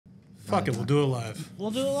Fuck it, we'll do it live.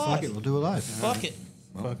 We'll do it live. Fuck it, we'll do it live. Fuck it.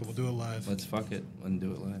 Fuck it, we'll do it live. Let's fuck it and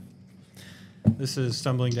do it live. This is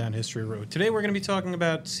Stumbling Down History Road. Today we're going to be talking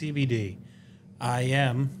about CBD. I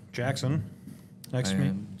am Jackson. Next to me. I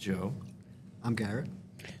am Joe. I'm Garrett.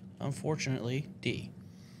 Unfortunately, D.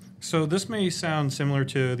 So this may sound similar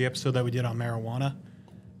to the episode that we did on marijuana.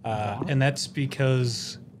 And that's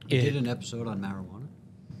because We did an episode on marijuana.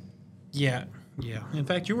 Yeah. In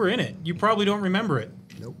fact, you were in it. You probably don't remember it.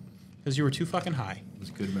 Nope. Because you were too fucking high. It's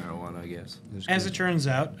good marijuana, I guess. As it turns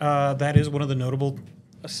out, that is one of the notable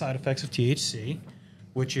side effects of THC,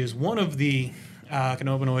 which is one of the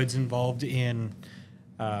cannabinoids involved in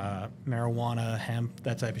marijuana, hemp,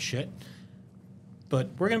 that type of shit. But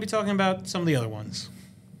we're going to be talking about some of the other ones.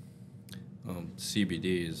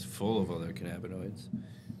 CBD is full of other cannabinoids,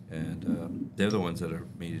 and they're the ones that are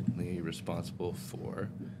mainly responsible for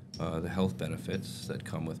the health benefits that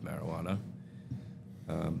come with marijuana.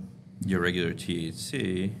 Your regular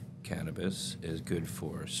THC, cannabis, is good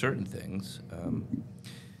for certain things,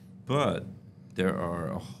 but there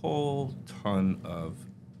are a whole ton of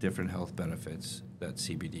different health benefits that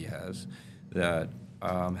CBD has that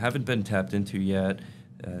haven't been tapped into yet.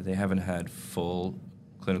 They haven't had full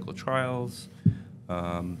clinical trials,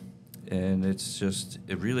 and it's just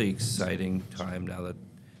a really exciting time now that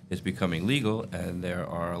it's becoming legal, and there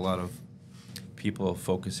are a lot of people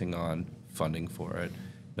focusing on funding for it,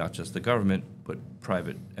 not just the government, but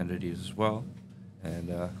private entities as well. And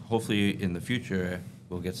hopefully in the future,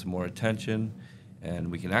 we'll get some more attention, and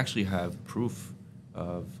we can actually have proof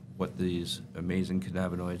of what these amazing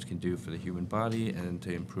cannabinoids can do for the human body and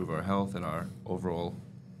to improve our health and our overall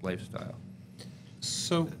lifestyle.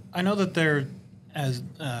 So I know that there, as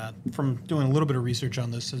from doing a little bit of research on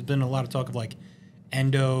this, has been a lot of talk of like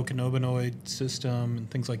endocannabinoid system and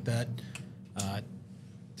things like that.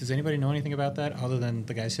 Does anybody know anything about that other than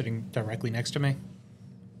the guy sitting directly next to me?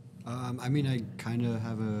 I mean, I kind of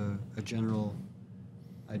have a general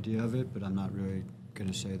idea of it, but I'm not really going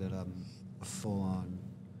to say that I'm a full-on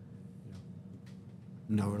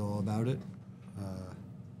know-it-all about it.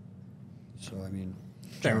 So, I mean,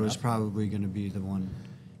 Fair Joe is enough. probably going to be the one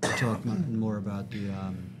to talk more about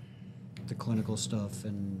the clinical stuff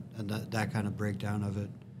and that kind of breakdown of it.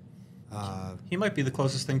 He might be the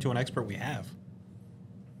closest thing to an expert we have.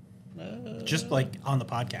 Just like on the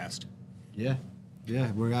podcast. Yeah,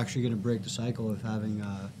 we're actually going to break the cycle of having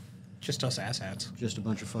Just us asshats. just a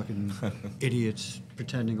bunch of fucking idiots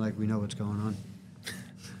pretending like we know what's going on.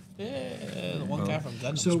 Yeah, the one guy from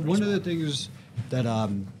Gundam. So one of the things that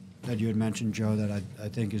that you had mentioned, Joe, that I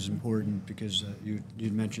think is important because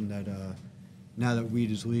you'd mentioned that now that weed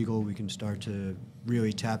is legal, we can start to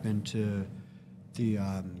really tap into the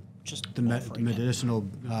the medicinal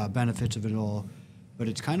benefits of it all. But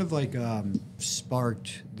it's kind of like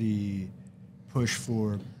sparked the push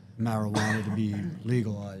for marijuana to be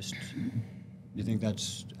legalized. You think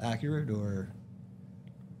that's accurate, or?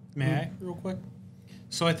 May I, real quick?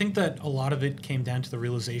 So I think that a lot of it came down to the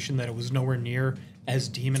realization that it was nowhere near as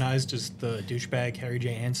demonized as the douchebag Harry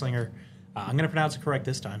J. Anslinger, I'm going to pronounce it correct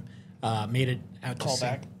this time, made it out to Call seem.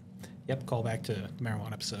 back. Yep, call back to the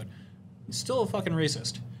marijuana episode. He's still a fucking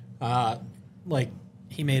racist.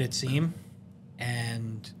 He made it seem,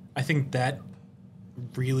 and I think that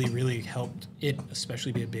really, really helped it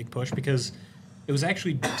especially be a big push because it was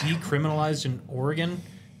actually decriminalized in Oregon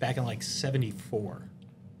back in like 74.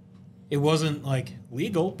 It wasn't like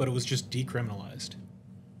legal, but it was just decriminalized.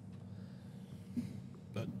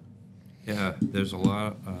 But Yeah, there's a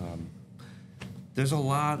lot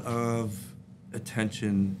of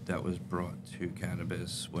attention that was brought to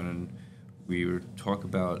cannabis when we talk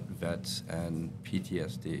about vets and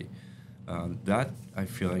PTSD. That, I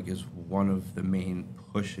feel like, is one of the main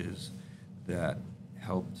pushes that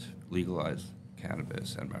helped legalize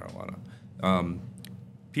cannabis and marijuana.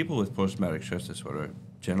 People with post-traumatic stress disorder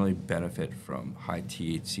generally benefit from high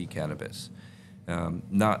THC cannabis,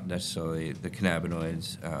 not necessarily the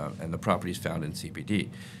cannabinoids and the properties found in CBD.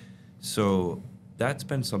 So that's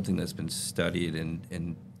been something that's been studied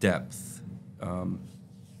in depth.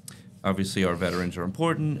 Obviously, our veterans are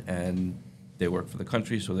important, and they work for the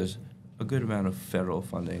country, so there's a good amount of federal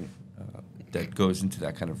funding that goes into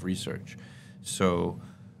that kind of research. So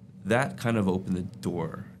that kind of opened the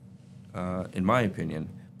door, in my opinion.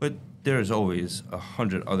 But there's always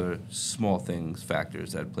 100 other small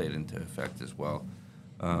factors that played into effect as well.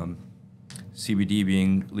 CBD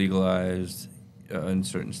being legalized in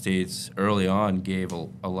certain states early on gave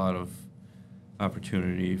a lot of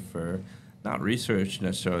opportunity for not research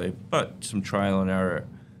necessarily, but some trial and error.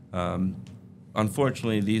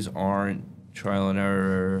 Unfortunately, these aren't trial and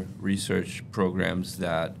error research programs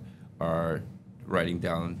that are writing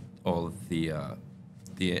down all of the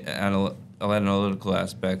analytical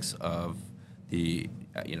aspects of the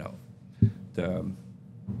the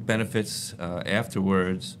benefits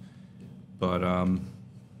afterwards. But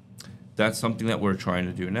that's something that we're trying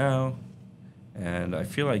to do now. And I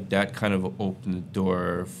feel like that kind of opened the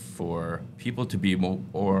door for people to be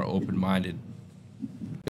more open-minded.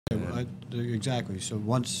 Exactly. So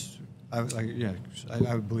once, I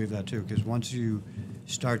would believe that too, because once you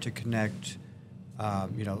start to connect,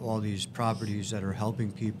 all these properties that are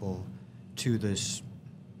helping people to this,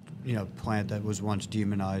 plant that was once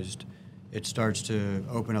demonized, it starts to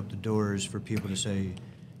open up the doors for people to say,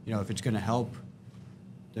 if it's going to help,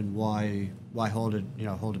 then why hold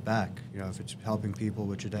it back? If it's helping people,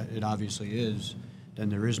 which it obviously is, then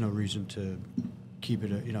there is no reason to keep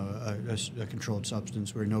it a controlled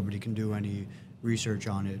substance where nobody can do any research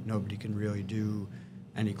on it. Nobody can really do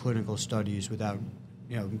any clinical studies without,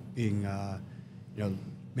 being,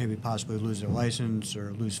 maybe possibly lose their license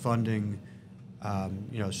or lose funding.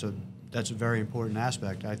 So that's a very important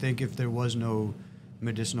aspect. I think if there was no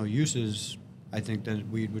medicinal uses, I think that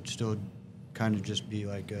weed would still kind of just be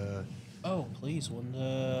like Oh, please! When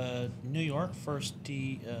the New York first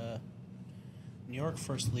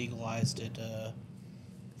legalized it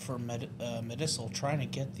for medicinal, trying to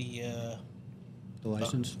get the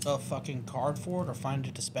license. a fucking card for it or find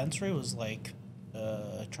a dispensary was like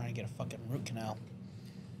trying to get a fucking root canal.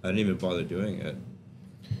 I didn't even bother doing it.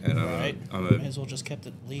 And Right. I'm May a as well just kept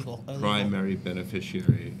it legal. illegal. primary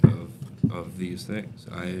beneficiary of these things.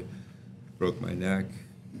 I broke my neck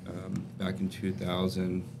back in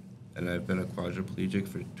 2000, and I've been a quadriplegic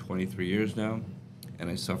for 23 years now, and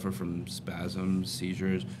I suffer from spasms,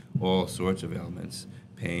 seizures, all sorts of ailments,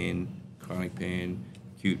 pain, chronic pain,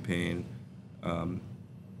 acute pain,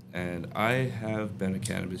 and I have been a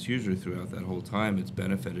cannabis user throughout that whole time. It's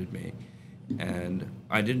benefited me, and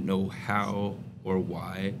I didn't know how or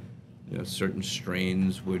why certain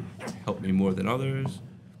strains would help me more than others,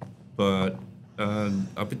 but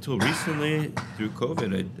up until recently, through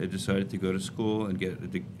COVID, I decided to go to school and get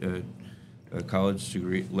a college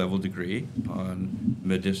level degree on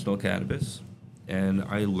medicinal cannabis, and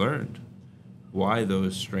I learned why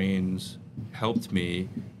those strains helped me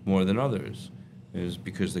more than others. It was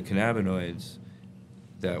because the cannabinoids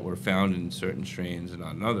that were found in certain strains and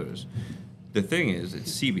not in others. The thing is that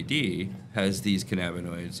CBD has these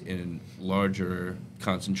cannabinoids in larger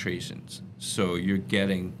concentrations, so you're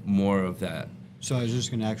getting more of that. So I was just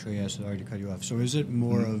going to actually ask, sorry to cut you off. So is it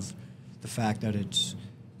more of the fact that it's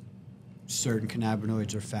certain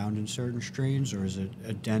cannabinoids are found in certain strains, or is it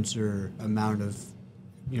a denser amount of,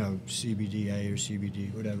 CBDA or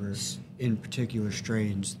CBD, whatever, in particular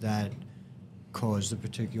strains that cause the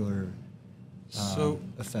particular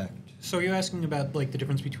effect? So you're asking about like the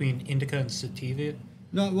difference between indica and sativa?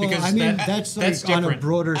 No, well, Because I mean that's like on a different.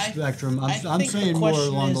 broader I spectrum. I'm think the saying more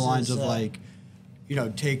question along the is- lines is, of like,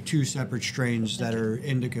 take two separate strains that are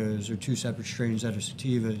indicas or two separate strains that are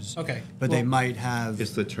sativas. Okay, But they well- might have.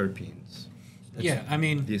 It's the terpenes, Yeah, I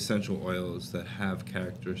mean, the essential oils that have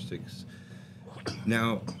characteristics.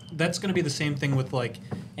 Now, that's going to be the same thing with like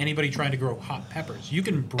anybody trying to grow hot peppers. You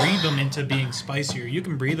can breed them into being spicier. You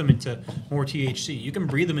can breed them into more THC. You can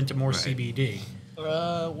breed them into more Right. CBD.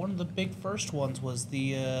 One of the big first ones was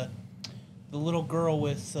the little girl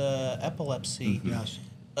with epilepsy. Yes.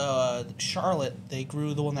 Charlotte, they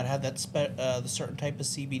grew the one that had that the certain type of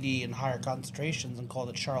CBD in higher concentrations and called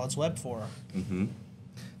it Charlotte's Web for her.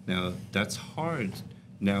 now that's hard.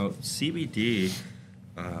 Now CBD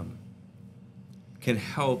can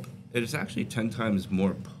help. It is actually 10 times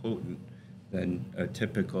more potent than a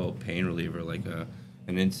typical pain reliever like an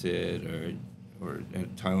NSAID or a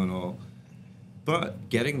Tylenol. But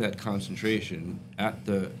getting that concentration at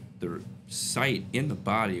the site in the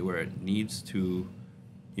body where it needs to,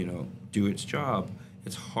 do its job,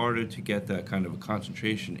 it's harder to get that kind of a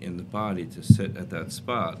concentration in the body to sit at that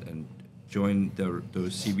spot and join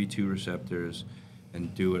those CB2 receptors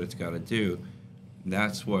and do what it's got to do. And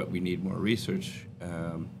that's what we need more research,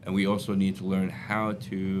 and we also need to learn how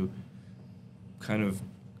to kind of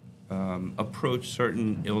approach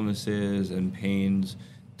certain illnesses and pains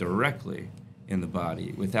directly in the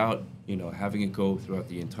body without having it go throughout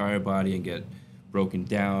the entire body and get broken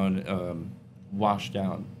down, washed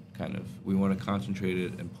down. Kind of, we want to concentrate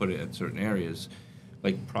it and put it at certain areas,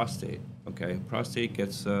 like prostate. Okay, prostate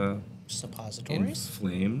gets Suppositories?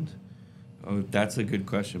 inflamed. Oh, that's a good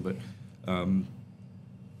question, but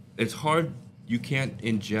it's hard. You can't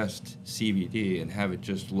ingest CBD and have it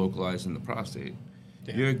just localized in the prostate.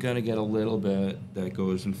 Yeah. You're gonna get a little bit that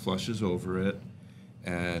goes and flushes over it,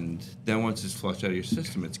 And then once it's flushed out of your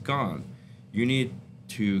system, it's gone. You need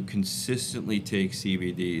to consistently take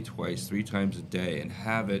CBD twice, 3 times a day, and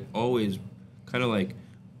have it always kind of like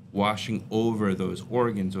washing over those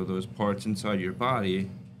organs or those parts inside your body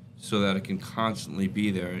so that it can constantly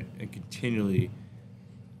be there and continually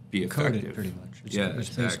be effective. Coated, pretty much. It's, Yeah, it's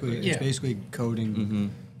exactly. basically, it's basically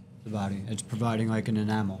coating the body. It's providing like an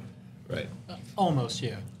enamel. Right. Almost,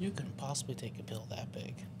 yeah. You couldn't possibly take a pill that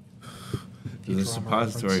big. The Futurama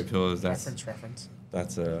suppository reference. pill is Reference.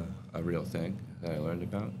 that's a real thing that I learned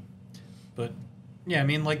about. But yeah, I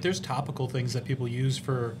mean, like there's topical things that people use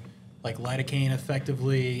for like lidocaine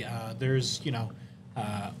effectively. There's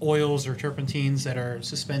oils or terpenes that are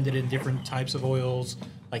suspended in different types of oils,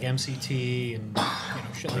 like MCT and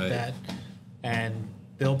shit like Right. that. And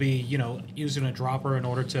they'll be using a dropper in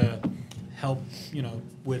order to help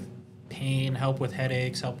with pain, help with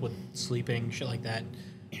headaches, help with sleeping, shit like that.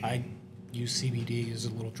 I use CBD as a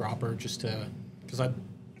little dropper just because I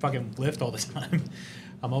fucking lift all the time.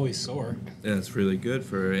 I'm always sore. And it's really good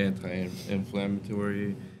for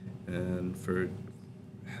anti-inflammatory and for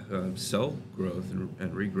cell growth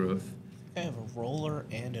and regrowth. I have a roller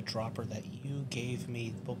and a dropper that you gave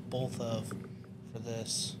me both of for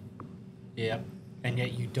this. Yeah. And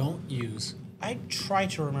yet you don't use. I try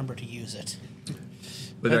to remember to use it.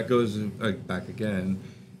 But that goes back again.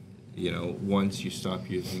 Once you stop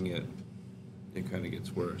using it, it kind of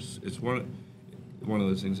gets worse. It's one of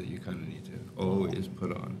those things that you kind of need to always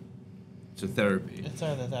put on. It's a therapy. It's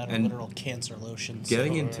either that or And literal cancer lotions.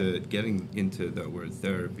 Getting into the word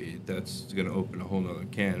therapy, that's going to open a whole nother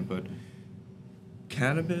can. But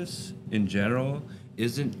cannabis in general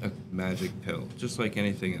isn't a magic pill, just like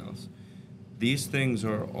anything else. These things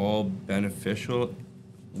are all beneficial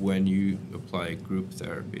when you apply group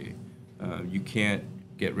therapy. You can't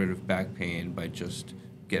get rid of back pain by just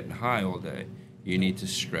getting high all day. You need to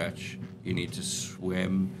stretch. You need to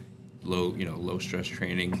swim, low stress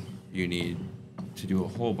training. You need to do a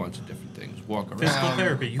whole bunch of different things. Walk around. Physical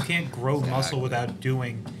therapy. You can't grow muscle Exactly. without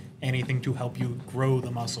doing anything to help you grow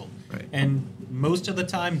the muscle. Right. And most of the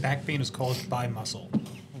time, back pain is caused by muscle.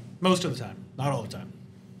 Most of the time. Not all the time.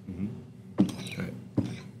 Right.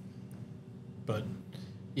 But,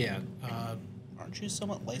 yeah. Aren't you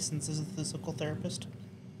somewhat licensed as a physical therapist?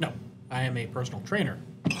 No. I am a personal trainer.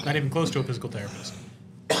 Not even close to a physical therapist.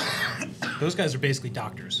 Those guys are basically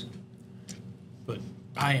doctors. But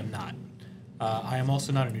I am not. I am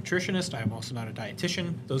also not a nutritionist. I am also not a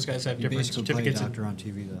dietitian. Those guys have You different basically play a certificates. doctor on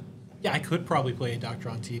TV, though. Yeah, I could probably play a doctor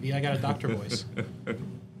on TV. I got a doctor voice.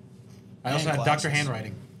 I also And have doctor glasses.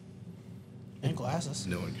 handwriting. And glasses.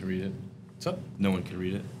 No one can read it. What's up? No one can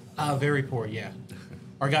read it. Very poor, yeah.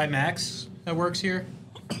 Our guy Max that works here,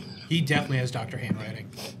 he definitely has doctor handwriting.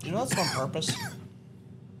 You know that's on purpose.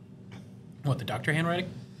 What, the doctor handwriting?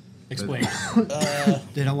 Explain.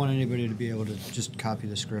 They don't want anybody to be able to just copy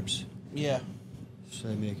the scripts, Yeah. so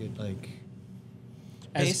they make it like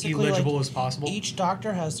As Basically, illegible like, as possible. Each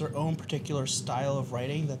doctor has their own particular style of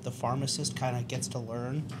writing that the pharmacist kind of gets to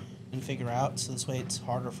learn and figure out. So this way, it's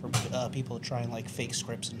harder for people to try and like fake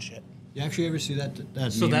scripts and shit. You actually ever see that?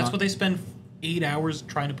 So meme that's on- what they spend 8 hours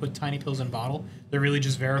trying to put tiny pills in a bottle? They're really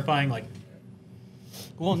just verifying, like,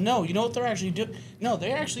 Well, no, you know what they're actually doing? No,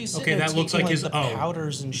 they're actually sitting Okay, there that looks taking, like his- the oh.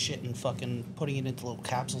 powders and shit and fucking putting it into little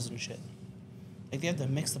capsules and shit. Like they have to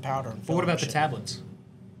mix the powder and. but what about the shit. tablets?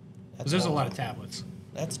 That's Because there's a all- lot of tablets.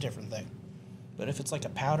 That's a different thing. But if it's like a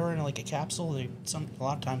powder and like a capsule, a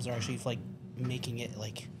lot of times they're actually like making it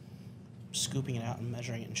like scooping it out and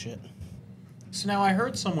measuring it and shit. So now I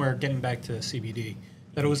heard somewhere, getting back to CBD,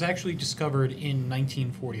 that it was actually discovered in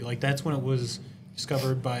 1940. Like, that's when it was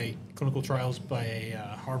discovered by clinical trials by a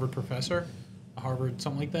Harvard professor, Harvard,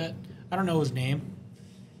 something like that. I don't know his name.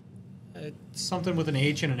 It's something with an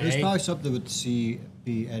H and an It was A. probably something with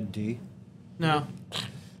CBD. No.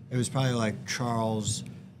 It was probably like Charles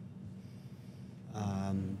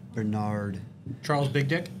Bernard. Charles Big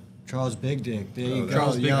Dick? Charles Big Dick. There you go.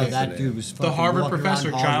 Charles Big Yo, Dick. that dude was fucking The Harvard walking professor,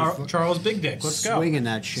 around Harvard Charles Big Dick. Let's go. swinging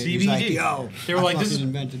that shit. CBD. He's like, yo, They were I like, this fucking is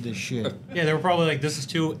invented this shit. Yeah, they were probably like, this is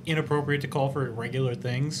too inappropriate to call for regular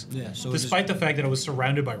things. Yeah, so it despite the fact that it was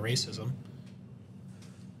surrounded by racism.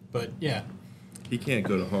 But yeah, He can't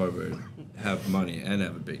go to Harvard, have money, and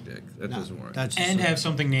have a big dick. That No, doesn't work. That's and just have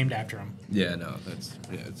something named after him. Yeah, no, it's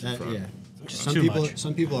a that, front. yeah. It's a Some Too people, much.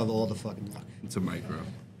 some people have all the fucking luck. It's a micro.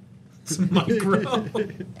 It's micro.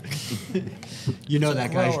 You know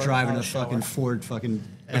that guy's grower, driving not a a shower. fucking Ford fucking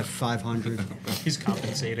F500. He's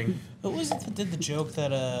compensating. Who was it that did the joke that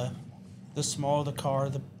the smaller the car,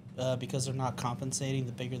 because they're not compensating,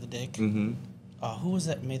 the bigger the dick? Mm-hmm. Who was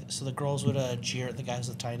that made? So the girls would jeer at the guys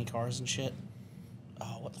with tiny cars and shit.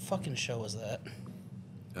 Oh, what the fucking show was that?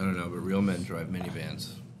 I don't know, but real men drive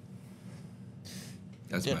minivans.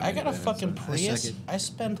 That's Dude, my I got a minivan, fucking so Prius. second. I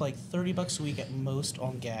spend like $30 a week at most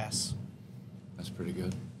on gas. That's pretty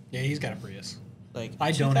good. Yeah, he's got a Prius. Like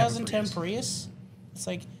I don't have a 2010 Prius. Prius. It's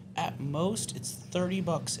like at most it's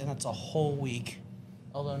 $30 and it's a whole week.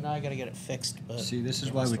 Although now I gotta get it fixed. But See, this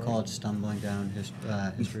is why we call it stumbling down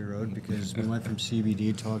history road, because we went from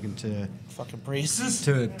CBD talking to fucking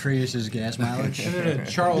Priuses. Prius's gas mileage.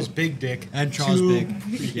 Charles Big Dick. And Charles to Big.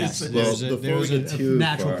 Yes, Priuses. Well, there before was we a get too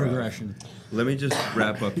natural far out, progression. Let me just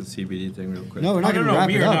wrap up the CBD thing real quick. No, we're not Oh, going no, to wrap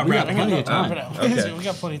we it are up. not We got wrapping plenty it of up. time. Okay. We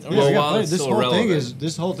got plenty. Yeah, Well, we got while plenty. it's This still whole thing relevant.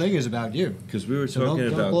 this whole thing is about you. Because we were So talking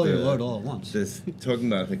don't about blow your load all at once. talking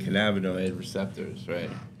about the cannabinoid receptors, right?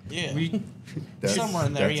 Yeah. Somewhere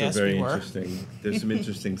in there, that's yes, a very we were. interesting. There's some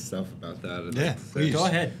interesting stuff about that. I'd Yeah, like to say. please. Go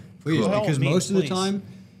ahead. Please, By all because means, most of the please. time,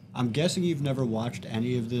 I'm guessing you've never watched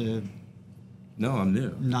any of the No, I'm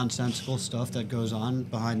new. nonsensical stuff that goes on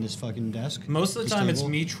behind this fucking desk. Most of the this time, it's table.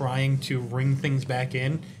 me trying to ring things back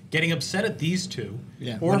in, getting upset at these two,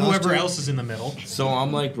 Yeah, or when us whoever two- else is in the middle. So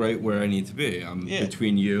I'm like right where I need to be. I'm Yeah.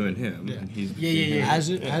 between you and him, Yeah. and he's Yeah, between yeah,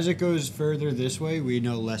 him. yeah. As it goes further this way, we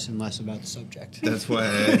know less and less about the subject. That's why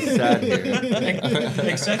I sat here.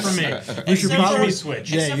 Except for me. We should Except probably for-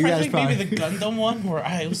 switch. Yeah, Except you for I guys think probably. maybe the Gundam one where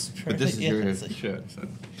I was. But this is yeah, your it's like- shit. So.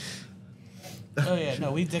 Oh yeah,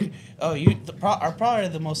 no, we did. Oh, our probably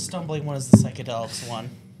the most stumbling one is the psychedelics one.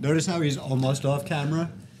 Notice how he's almost off camera.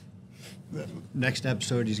 Next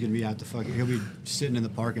episode, he's gonna be out the fucking. He'll be sitting in the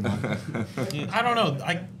parking lot. I don't know.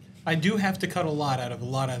 I do have to cut a lot out of a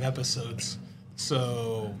lot of episodes,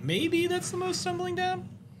 so maybe that's the most stumbling down.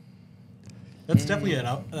 That's definitely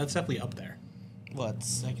that's definitely up there. What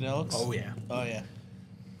psychedelics? Oh yeah. Oh yeah.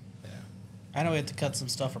 I know we had to cut some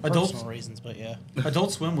stuff for Adults- personal reasons, but yeah.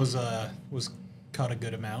 Adult Swim was cut a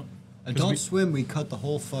good amount. 'Cause Adult we- Swim, we cut the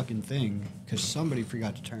whole fucking thing because somebody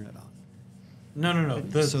forgot to turn it on. No.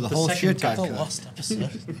 So the the whole second shit got The cut. lost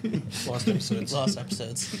episode. lost episodes. Lost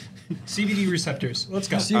episodes. CBD receptors. Let's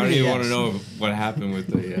go. I don't even want to Yes. know what happened with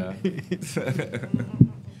the.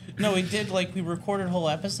 No, we did we recorded whole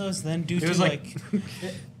episodes, then due It to was like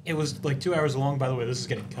it was like 2 hours long. By the way, this is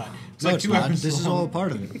getting cut. It's No, like it's 2 not. hours. This is long. all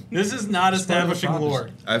part of it. This is not It's part of the establishing promise. lore.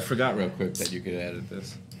 I forgot real quick that you could edit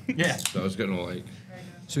this. Yeah. So I was gonna like.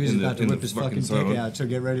 So he's In the- about to in the whip his fucking fucking dick zone. out. So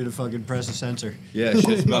get ready to fucking press a sensor. Yeah,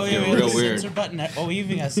 shit's about oh to yeah, get we had real the weird. censor button. Oh, we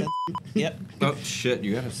even got censor. Yep. Oh shit!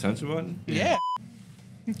 You got a censor button? Yeah.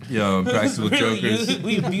 Yo, Practical Jokers.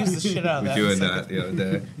 we abused the shit out of We're that. doing It's like- that the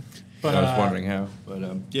other day. But, I was wondering how, but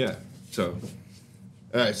yeah. So,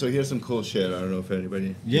 all right. So here's some cool shit. I don't know if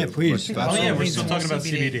anybody. Yeah, knows please. much Oh about yeah, it. we're Reason still more talking about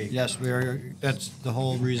CBD. CBD. Yes, we are. That's the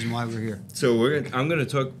whole reason why we're here. So I'm gonna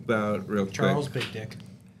talk about real quick. Charles Big Dick.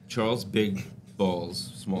 Charles Big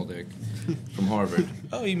Balls, small dick, from Harvard,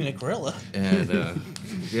 Oh, you mean a gorilla? and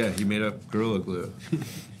yeah, he made up Gorilla Glue,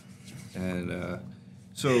 and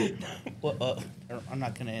so Well, I'm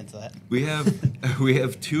not gonna answer that. we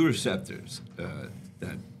have two receptors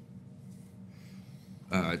that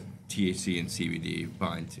THC and CBD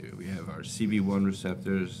bind to. We have our CB1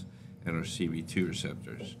 receptors and our CB2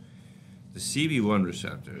 receptors. The CB1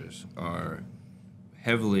 receptors are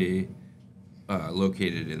heavily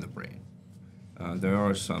located in the brain. There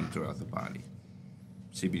are some throughout the body.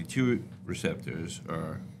 CB2 receptors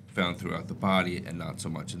are found throughout the body and not so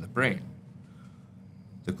much in the brain.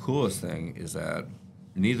 The coolest thing is that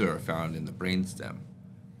neither are found in the brainstem.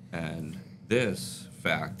 And this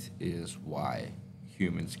fact is why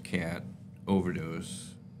humans can't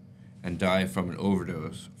overdose and die from an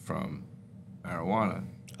overdose from marijuana.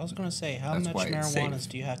 I was gonna say, how That's much why it's marijuana safe.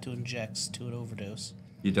 do you have to inject to an overdose?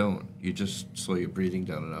 You don't. You just slow your breathing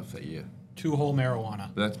down enough that you... 2 whole marijuana.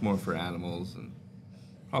 But that's more for animals and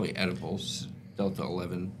probably edibles. Delta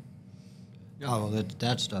 11. Oh, well,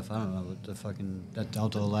 that stuff. I don't know what the fucking that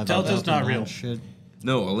Delta 11. Delta's Delta not 9 real. Shit.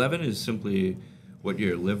 No, 11 is simply what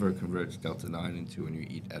your liver converts Delta 9 into when you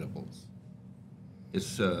eat edibles. It's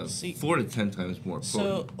See- 4 to 10 times more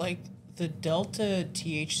So, potent. the Delta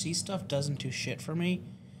THC stuff doesn't do shit for me.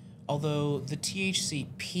 Although the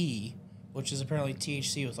THCP, which is apparently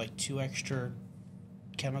THC with 2 extra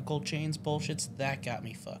chemical chains bullshits, that got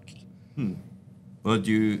me fucky. Well,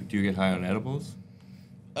 do you get high on edibles?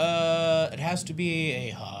 It has to be a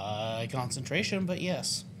high concentration, but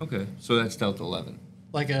yes. Okay, so that's Delta 11.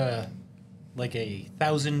 Like a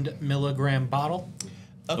 1,000 milligram bottle.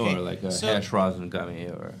 Okay, Or like a so hash rosin gummy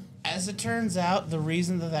or... as it turns out, the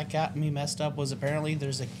reason that got me messed up was apparently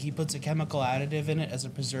he puts a chemical additive in it as a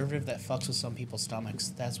preservative that fucks with some people's stomachs.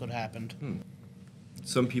 That's what happened.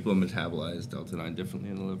 some people metabolize Delta 9 differently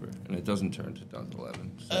in the liver, and it doesn't turn to Delta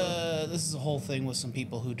 11. So. This is a whole thing with some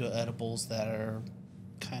people who do edibles that are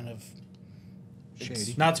kind of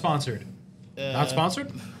Shady. Not sponsored. Not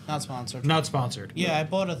sponsored? not sponsored. Not sponsored. Yeah, I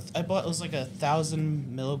bought it was like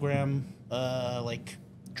 1,000 milligram like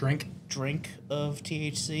Drink drink of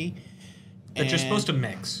THC. that you're and- supposed to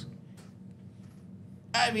mix.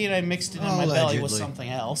 I mean, I mixed it in my belly with Allegedly. something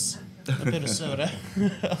else, a bit of soda.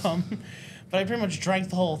 But I pretty much drank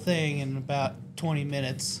the whole thing in about 20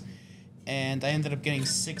 minutes, and I ended up getting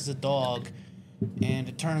sick as a dog. And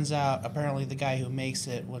it turns out, apparently, the guy who makes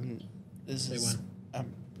it, when this is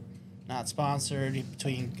not sponsored,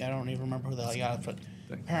 between I don't even remember who the hell he got it, but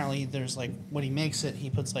apparently there's like when he makes it, he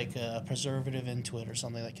puts like a preservative into it or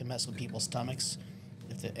something that can mess with people's stomachs,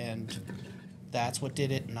 and that's what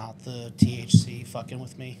did it, not the THC fucking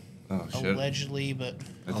with me. Oh, shit. Allegedly, but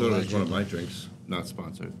I thought it was one of my drinks, not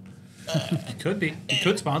sponsored. It could be. It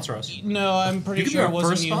could sponsor us. no, I'm You pretty could be sure it our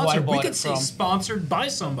wasn't first you who I sponsor. We bought could it say from. sponsored by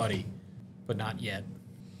somebody, but not yet.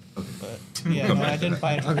 But yeah, no, I didn't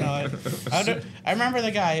buy it. No, I remember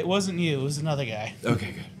the guy. It wasn't you. It was another guy.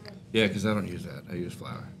 Okay, good. Yeah, because I don't use that. I use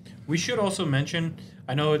flour. We should also mention,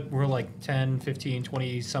 I know we're like 10, 15,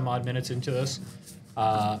 20 some odd minutes into this,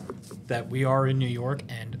 that we are in New York,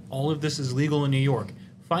 and all of this is legal in New York.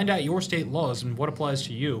 Find out your state laws and what applies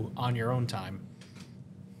to you on your own time.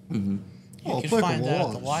 You Oh, can find applicable that at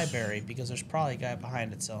the laws. library because there's probably a guy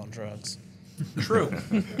behind it selling drugs. True.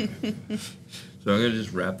 So I'm going to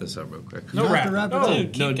just wrap this up real quick. No have rap. to wrap it No. up.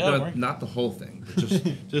 Dude, keep going. Not the whole thing. But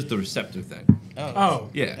just the receptor thing. Oh,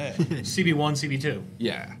 Yeah. CB1, CB2.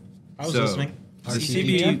 Yeah. I was listening.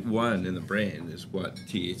 CB1 in the brain is what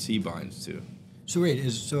THC binds to. So wait,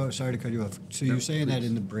 sorry to cut you off. So No, you're saying that please.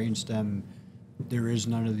 in the brainstem, there is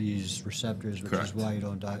none of these receptors, which Correct. is why you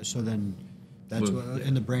don't die. So then, that's Well, what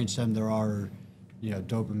in the brainstem there are,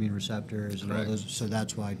 dopamine receptors and all Correct. those. So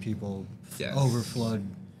that's why people Yes. overflood,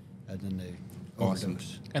 and then they Awesome.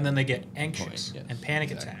 overdose. And then they get anxious Point, yes. and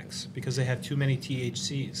panic Exactly. attacks because they have too many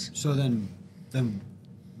THCs. So then,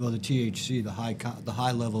 well, the THC, the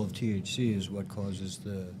high level of THC is what causes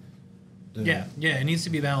the Yeah, it needs to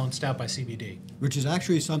be balanced out by CBD. Which is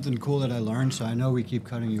actually something cool that I learned. So I know we keep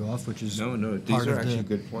cutting you off, which is No, these part are of actually the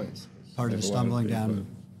good points. part of the I have a lot stumbling down input.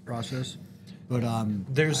 process. But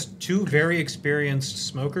There's two very experienced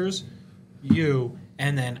smokers, you,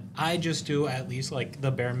 and then I just do at least like the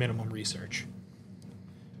bare minimum research.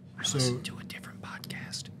 I So- listen to a different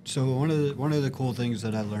podcast. So one of the cool things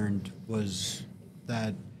that I learned was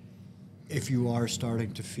that if you are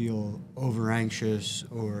starting to feel over anxious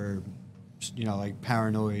or like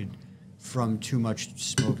paranoid from too much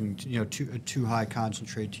smoking, too high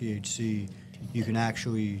concentrate THC, you can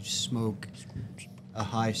actually smoke a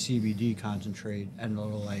high CBD concentrate and it'll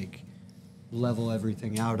like level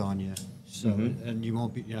everything out on you. So and you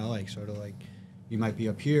won't be sort of like you might be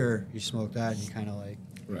up here, you smoke that and you kind of like,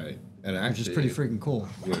 Right. And which actually, is pretty freaking cool.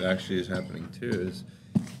 what actually is happening too is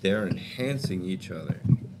they're enhancing each other,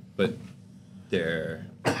 but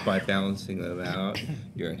by balancing them out,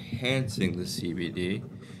 you're enhancing the CBD,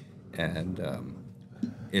 and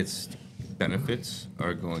its benefits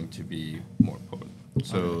are going to be more potent.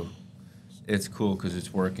 So it's cool because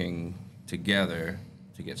it's working together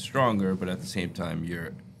to get stronger, but at the same time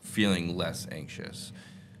you're feeling less anxious.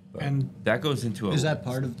 But And that goes into a Is that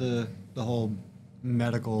part of the whole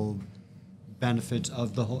medical benefits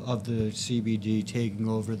of the CBD taking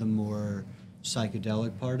over the more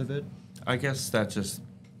psychedelic part of it? I guess that just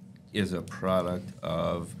is a product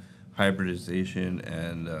of hybridization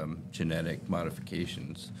and genetic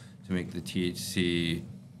modifications to make the THC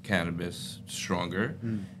cannabis stronger,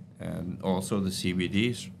 and also the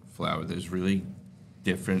CBD flower. There's really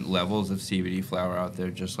different levels of CBD flower out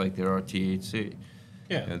there, just like there are THC.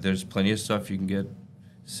 Yeah. And there's plenty of stuff you can get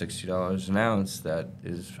 $60 an ounce that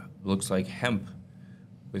looks like hemp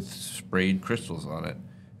with sprayed crystals on it,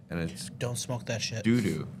 and it's Don't smoke that shit.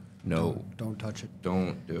 doo-doo. No, Don't touch it.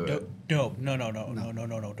 don't do it. No.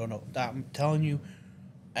 I'm telling you,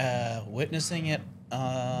 witnessing it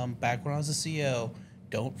back when I was a CO,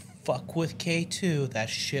 don't fuck with K2. That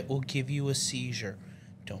shit will give you a seizure.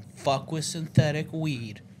 Don't fuck with synthetic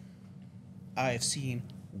weed. I've seen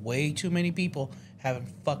way too many people having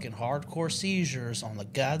fucking hardcore seizures on the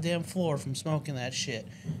goddamn floor from smoking that shit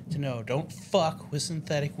to know don't fuck with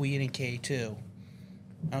synthetic weed and K2.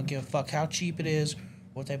 I don't give a fuck how cheap it is,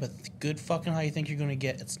 what type of good fucking high you think you're gonna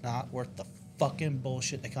get. It's not worth the fucking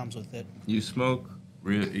bullshit that comes with it. You smoke,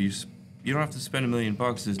 you don't have to spend $1 million.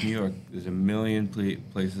 There's New York. There's a million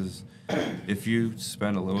places. If you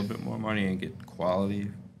spend a little bit more money and get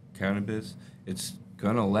quality cannabis, it's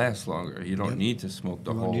gonna last longer. You don't Yep. need to smoke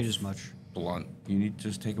the You whole won't need as much. blunt. You need to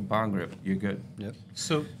just take a bong rip. You're good. Yep.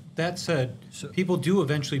 So that said, So- people do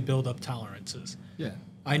eventually build up tolerances. Yeah.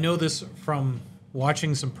 I know this from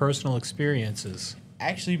watching some personal experiences.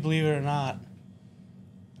 Actually, believe it or not,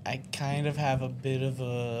 I kind of have a bit of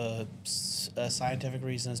a scientific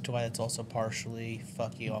reason as to why it's also partially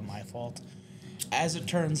fuck you on my fault. As it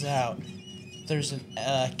turns out, there's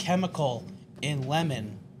a chemical in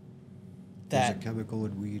lemon There's that a chemical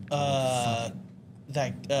in weed.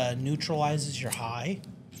 neutralizes your high.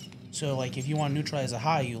 So like if you want to neutralize a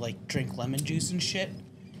high, you like drink lemon juice and shit. Is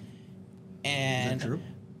And that true?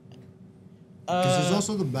 Because there's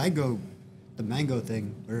also the mango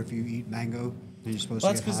thing, where if you eat mango, then you're supposed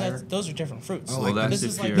well, to that's get higher. because those are different fruits. Oh, Well, like that's this if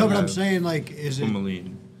is like you're No, but I'm have saying, like, is it...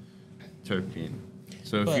 Humulene, terpene.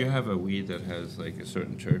 So if But- you have a weed that has like a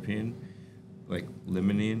certain terpene, like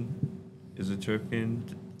limonene is a terpene.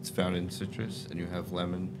 It's found in citrus, and you have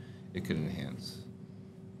lemon, it could enhance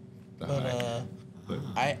the But high. But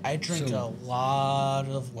I drink So- a lot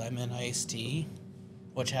of lemon iced tea,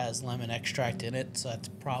 which has lemon extract in it, so that's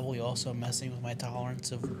probably also messing with my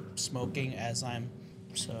tolerance of smoking as I'm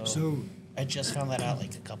So, I just found that out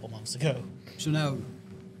like a couple months ago. so now,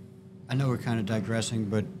 I know we're kind of digressing,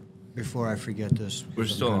 but before I forget this... we're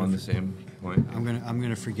because I'm still kind on of- the same point. I'm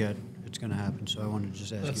gonna forget it's gonna happen, so I want to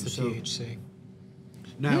just ask That's you. the So THC.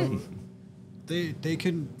 now, they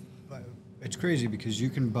can. It's crazy because you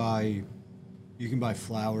can buy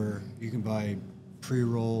flour, you can buy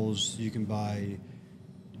pre-rolls, you can buy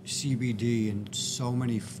CBD in so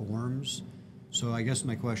many forms. So I guess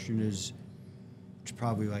my question is, it's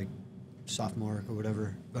probably like sophomoric or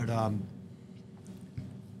whatever, but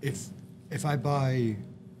if I buy,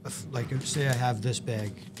 like, say I have this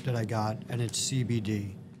bag that I got and it's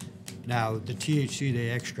CBD. Now the THC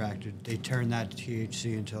they extracted, they turn that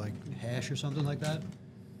THC into like hash or something like that.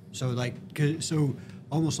 So like, so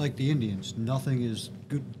almost like the Indians, nothing is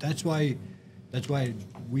good. That's why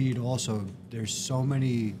weed also, there's so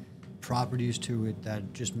many properties to it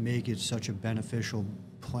that just make it such a beneficial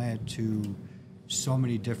plant to so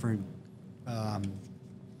many different,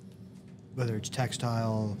 whether it's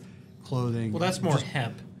textile, clothing. Well, that's more just-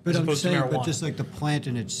 hemp But as I'm opposed saying, to marijuana. but just like the plant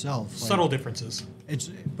in itself. like, Subtle differences. it's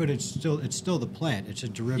still the plant. It's a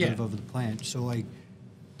derivative Yeah. of the plant. So like,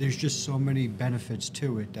 there's just so many benefits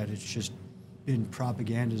to it that it's just been this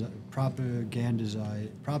propaganda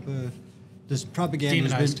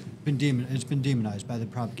has Demonized. been demonized by the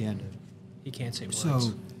propaganda. You can't say words.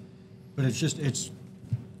 So, but it's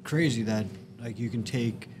crazy that like you can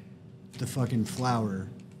take the fucking flower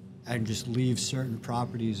and just leave certain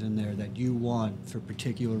properties in there that you want for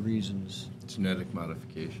particular reasons Genetic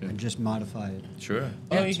modification. and just modify it. Sure.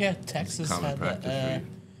 Oh It's yeah, Texas common had practice that. for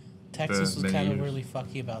Texas was many kind of years. really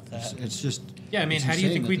fucky about that. It's just Yeah, I mean, it's how do you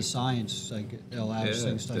insane think that we- the science like allows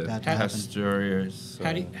things like the that to happen? Pasteurized,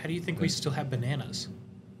 how do you think we still have bananas?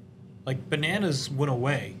 Like bananas went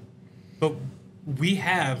away, but we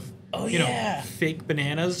have Oh, you yeah. know fake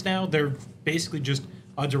bananas now. They're basically just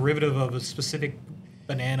a derivative of a specific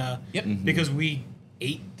banana. Yep. Because we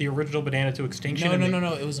ate the original banana to extinction. No, and no, they- no,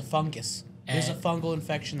 no. It was a fungus. It was a And- fungal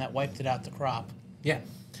infection that wiped it out the crop. Yeah,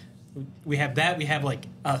 we have that. We have like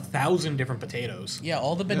 1,000 different potatoes. Yeah,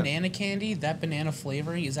 all the banana candy, that banana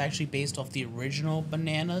flavoring is actually based off the original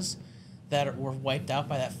bananas that were wiped out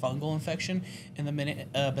by that fungal infection. And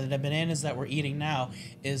but the bananas that we're eating now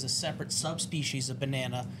is a separate subspecies of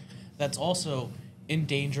banana that's also in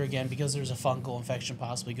danger again because there's a fungal infection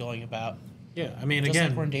possibly going about. Yeah, I mean, Just again,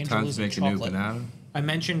 like we're in danger of Time to losing make a new chocolate. banana. I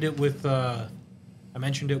mentioned it with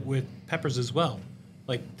peppers as well.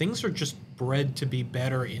 Like things are just bred to be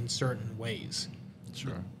better in certain ways.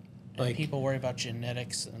 Sure. And Like people worry about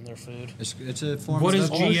genetics in their food. It's a form what of is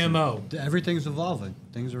evolution. GMO? Everything's evolving.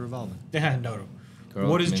 Things are evolving. Yeah, no. Girl,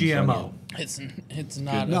 What is mint GMO? onion. It's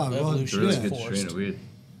not No, an well, evolution. yeah. Really It's good strain forced. of weed.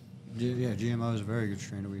 Yeah, GMO is a very good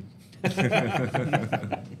strain of weed.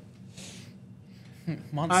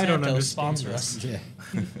 Monsanto I don't understand sponsor this. us. Yeah.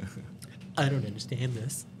 I don't understand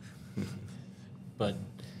this. But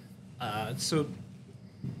so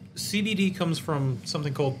CBD comes from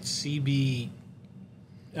something called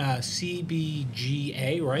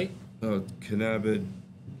CBGA, right? Oh, cannabid.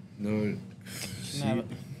 No. Cannabid.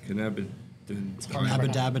 Cannabid.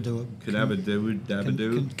 Cannabidiol.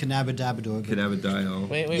 Cannabidiol. Cannabidiol. Cannabidiol.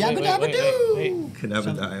 Wait. Yabba-dabba-doo!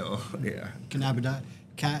 Cannabidiol. Yeah. Cannabidiol.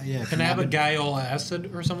 Cannabidiol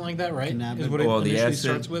acid or something like that, right? Cannabid- Is what it Well, the initially acid-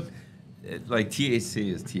 starts with. Like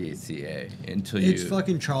THC is THCA until you It's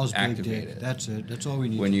fucking Charles Big activate Dick. it. That's it. That's all we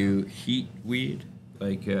need. When to know. you heat weed,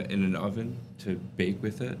 like in an oven to bake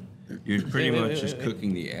with it, you're pretty Wait, much wait, just wait.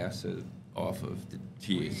 cooking the acid off of the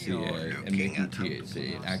THCA and making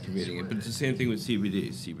THC and activating it. But it's the same thing with CBD.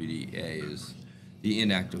 CBDA is the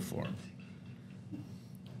inactive form.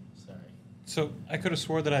 Sorry. So I could have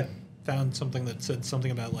swore that I found something that said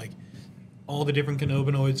something about like all the different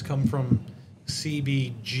cannabinoids come from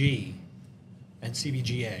CBG and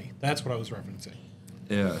CBGA. That's what I was referencing.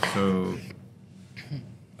 Yeah. So,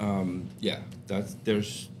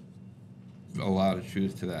 there's a lot of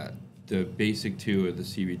truth to that. The basic two are the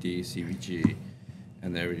CBD, CBG,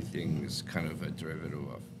 and everything is kind of a derivative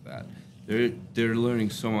of that. They're learning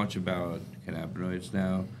so much about cannabinoids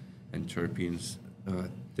now and terpenes.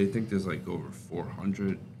 They think there's like over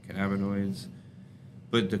 400 cannabinoids.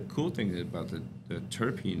 But the cool thing about the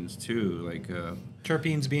terpenes too, like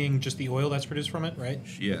Terpenes being just the oil that's produced from it, right?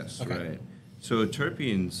 yes, Okay. right. So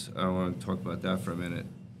terpenes, I want to talk about that for a minute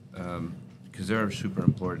because they're super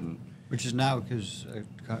important. Which is now because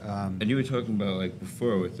And you were talking about like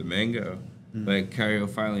before with the mango, like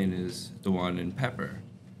caryophyllene is the one in pepper.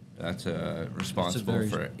 That's responsible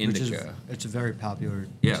for indica. It's a very popular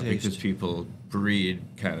Yeah, taste. because people breed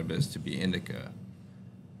cannabis to be indica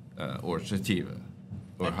or sativa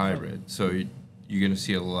or hybrid. So you're going to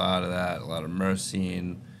see a lot of that, a lot of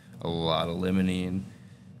myrcene, a lot of limonene.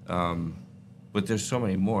 But there's so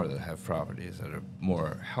many more that have properties that are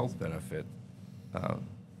more health benefit.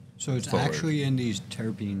 So it's forward. actually in these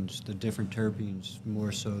terpenes, the different terpenes,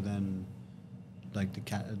 more so than like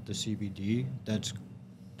the CBD. That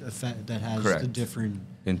has the Correct. different.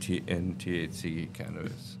 in THC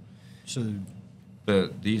cannabis. So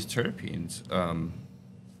But these terpenes,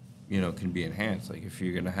 can be enhanced. Like if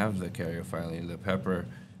you're going to have the caryophyllene, the pepper,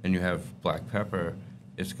 and you have black pepper,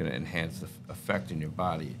 it's going to enhance the effect in your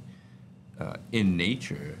body. In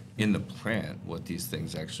nature, in the plant, what these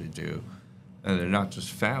things actually do, and they're not just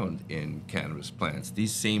found in cannabis plants.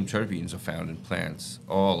 These same terpenes are found in plants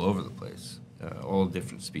all over the place, all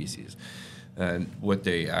different species. And what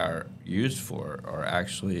they are used for are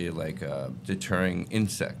actually like deterring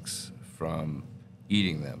insects from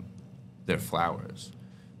eating them. They're flowers.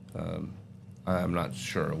 I'm not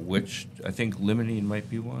sure which. I think limonene might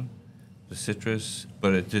be one, the citrus,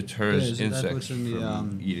 but it deters isn't that insects what's in the,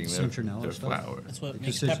 from eating citronella their stuff? flowers. That's what Because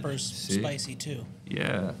makes it's- peppers see? spicy too.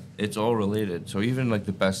 Yeah, it's all related. So even like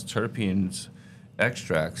the best terpenes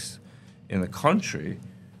extracts in the country,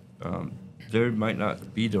 they might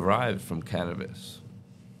not be derived from cannabis.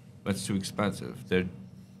 That's too expensive. They're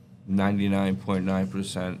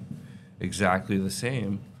 99.9% exactly the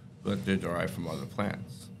same, but they're derived from other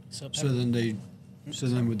plants. So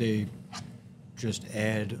then would they just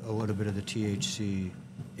add a little bit of the THC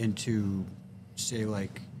into, say,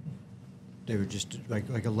 like they would just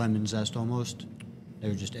like a lemon zest almost. They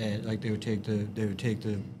would just add they would take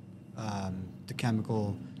the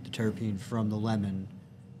chemical, the terpene from the lemon,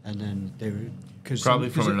 and then they would Probably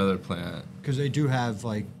from another plant. because they do have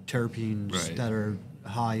like terpenes Right. that are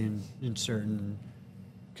high in certain.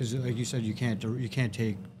 Because like you said, you can't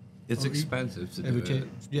take. It's or you- expensive to it do would take, it.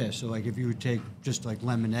 yeah, so like if you would take just like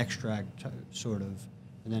lemon extract sort of,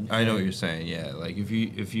 and then I know add- what you're saying. Yeah, like if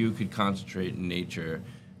you could concentrate in nature,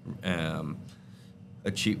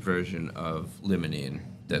 a cheap version of limonene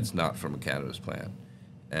that's not from a cannabis plant,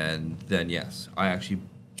 and then yes, I actually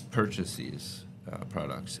purchase these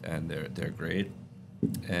products, and they're great,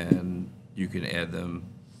 and you can add them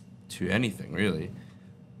to anything really,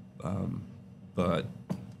 but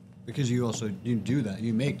because you do that,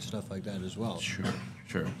 you make stuff like that as well. sure.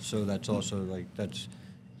 So that's also that's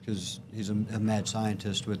because he's a mad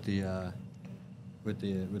scientist with the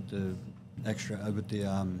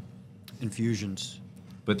infusions.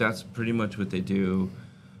 But that's pretty much what they do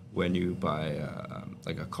when you buy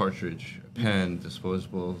like a cartridge, a pen,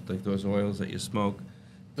 disposable, like those oils that you smoke.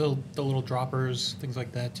 The little droppers, things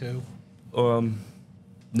like that too.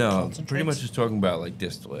 No, pretty Concentrates? much just talking about like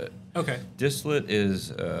distillate. Okay. Distillate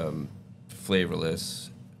is flavorless,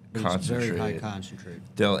 But it's very high concentrate. concentrate.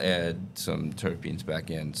 They'll add some terpenes back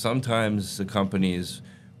in. Sometimes the companies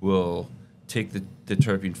will take the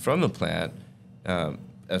terpene from the plant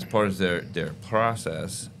as part of their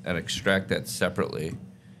process and extract that separately,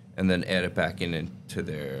 and then add it back into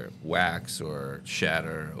their wax or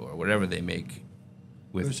shatter or whatever they make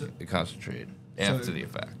with Was it- the concentrate So- after the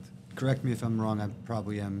effect. Correct me if I'm wrong. I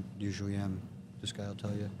probably am. Usually am. This guy will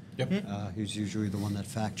tell you. Yep. He's usually the one that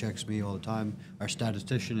fact checks me all the time. Our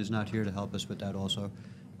statistician is not here to help us with that also.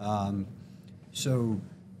 So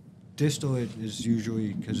distillate is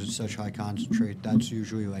usually, because it's such high concentrate, that's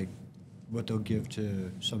usually like what they'll give to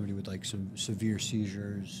somebody with like some severe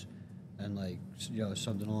seizures and like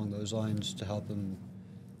something along those lines to help them.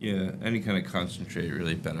 Yeah, any kind of concentrate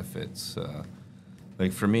really benefits.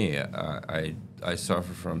 Like for me, I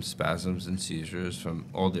suffer from spasms and seizures from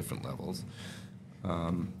all different levels.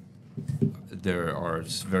 There are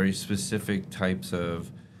very specific types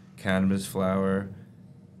of cannabis flower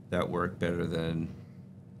that work better than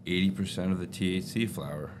 80% of the THC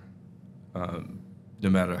flower, no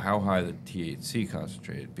matter how high the THC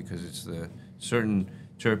concentrated, because it's the certain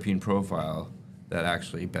terpene profile that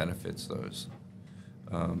actually benefits those.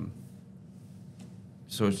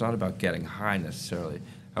 So it's not about getting high necessarily.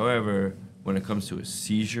 However, when it comes to a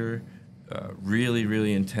seizure, really,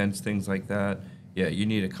 really intense things like that, yeah, you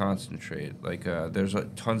need a concentrate. Like there's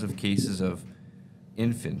tons of cases of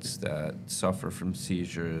infants that suffer from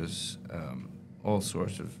seizures, all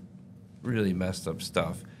sorts of really messed up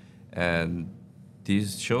stuff. And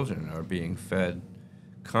these children are being fed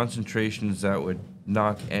concentrations that would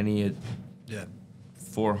knock any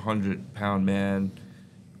 400-pound man,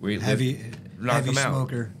 Heavy knock them out.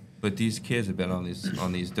 smoker. But these kids have been on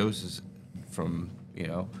these doses from,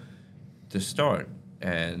 the start,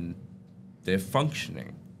 and they're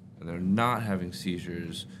functioning, and they're not having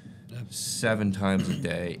seizures 7 times a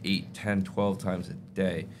day, 8, 10, 12 times a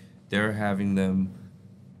day. They're having them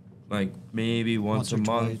like maybe once a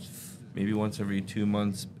month, twice. maybe once every 2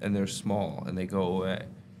 months, and they're small and they go away.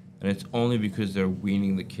 And it's only because they're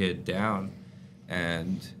weaning the kid down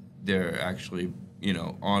and they're actually,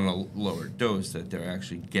 on a lower dose that they're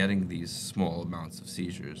actually getting these small amounts of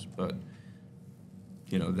seizures. But,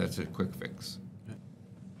 that's a quick fix.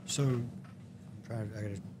 So,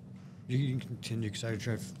 you can continue because I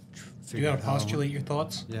try to You figure got out to how I postulate want- your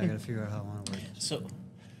thoughts? Yeah, I got to figure out how I want to work. So,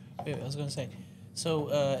 wait, I was gonna say, so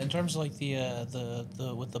in terms of like the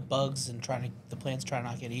with the bugs and the plants trying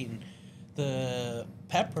not to get eaten, the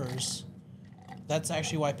peppers, that's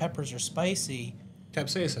actually why peppers are spicy.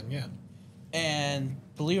 Capsaicin, yeah. And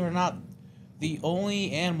believe it or not, the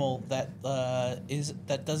only animal that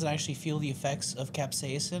doesn't actually feel the effects of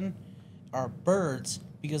capsaicin are birds,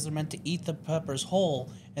 because they're meant to eat the peppers whole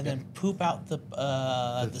and then poop out the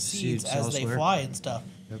seeds seeds as they elsewhere. fly and stuff.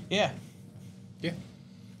 Yep. Yeah. Yeah.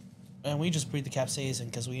 And we just breed the capsaicin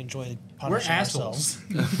because we enjoy We're punishing assholes.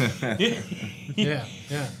 ourselves. Yeah,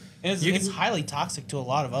 yeah. And it's, You it's can- highly toxic to a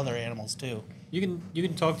lot of other animals too. You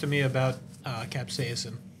can talk to me about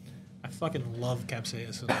capsaicin. I fucking love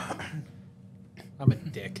capsaicin. I'm a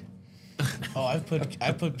dick. Oh, I've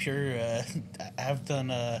put pure. I've done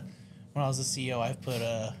when I was a CEO. I've put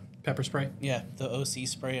Pepper spray. the OC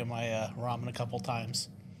spray in my ramen a couple times.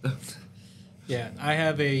 Yeah, I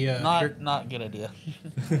have a Not good idea.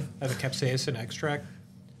 I have a capsaicin extract,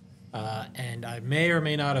 and I may or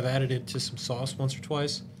may not have added it to some sauce once or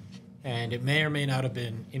twice, and it may or may not have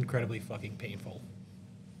been incredibly fucking painful.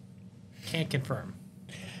 Can't confirm.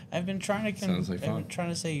 I've been trying to. Sounds like I've been fun. trying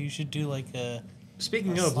to say you should do like a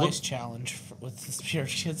Speaking a of, slice challenge with this pure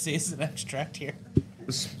capsaicin extract here.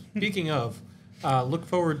 speaking of, look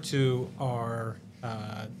forward to our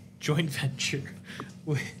joint venture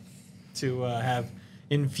to have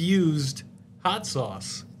infused hot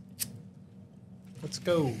sauce. Let's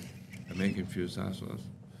go. I make infused hot sauce.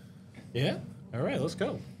 Yeah? All right, let's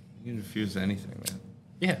go. You can infuse anything, man.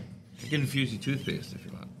 Yeah. You can infuse your toothpaste if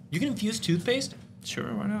you want. You can infuse toothpaste?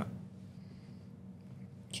 Sure, why not?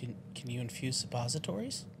 Can you infuse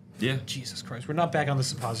suppositories? Yeah, Jesus Christ, we're not back on the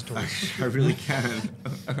suppositories. I really can.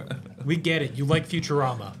 We get it. You like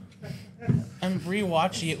Futurama. I'm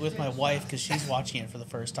rewatching it with my wife because she's watching it for the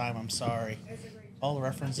first time. I'm sorry. All the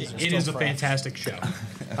references are It still is a fresh. fantastic show.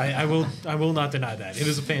 I will not deny that. It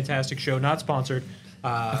is a fantastic show. Not sponsored.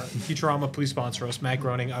 Futurama, please sponsor us. Matt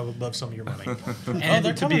Groening, I would love some of your money. And Oh, they're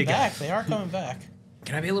to be coming a guy. back. They are coming back.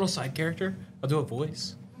 Can I be a little side character? I'll do a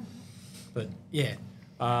voice. But yeah,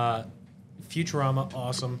 Futurama,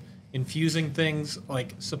 awesome. Infusing things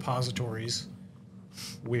like suppositories,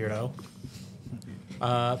 weirdo.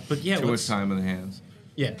 But yeah, Too much let's, time on the hands.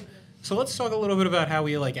 yeah. So let's talk a little bit about how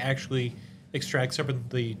we like actually extract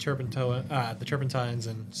the turpentines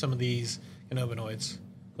and some of these cannabinoids.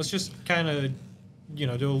 Let's just kind of,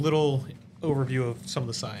 do a little overview of some of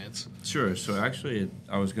the science. Sure. So actually,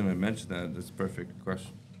 I was going to mention that. That's a perfect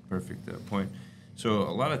question, perfect point. So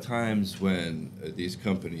a lot of times when these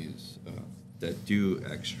companies that do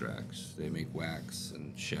extracts, they make wax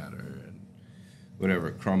and shatter and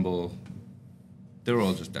whatever, crumble. They're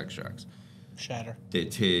all just extracts. Shatter. They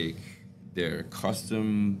take their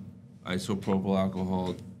custom isopropyl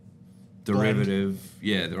alcohol derivative,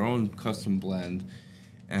 their own custom blend,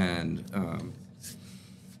 and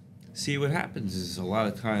see what happens is a lot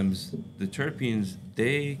of times the terpenes,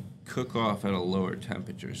 they cook off at a lower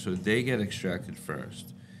temperature, so they get extracted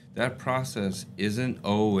first. That process isn't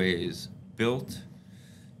always built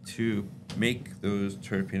to make those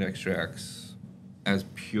terpene extracts as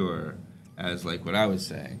pure as like what I was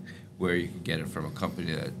saying, where you can get it from a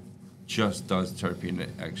company that just does terpene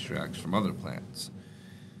extracts from other plants.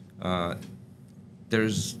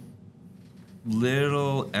 There's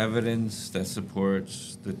little evidence that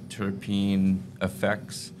supports the terpene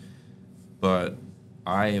effects, but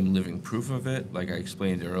I am living proof of it, like I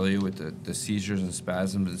explained earlier with the seizures and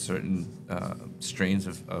spasms in certain strains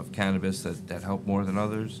of cannabis that help more than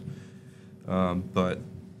others. But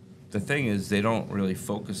the thing is, they don't really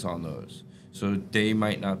focus on those. So they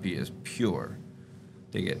might not be as pure.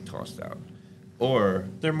 They get tossed out. Or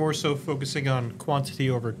They're more so focusing on quantity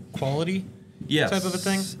over quality yes, type of a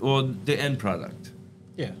thing? well, the end product.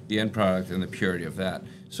 Yeah. The end product and the purity of that.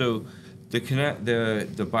 So the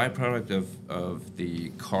byproduct of the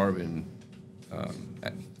carbon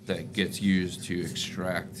that gets used to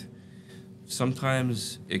extract,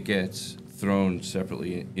 sometimes it gets thrown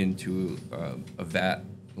separately into a vat.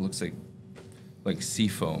 It looks like sea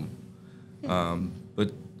foam,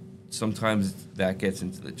 but sometimes that gets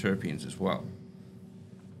into the terpenes as well.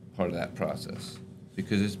 Part of that process,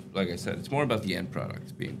 because it's like I said, it's more about the end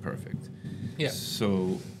product being perfect. Yeah.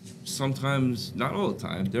 So sometimes, not all the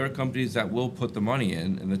time, there are companies that will put the money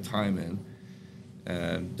in and the time in,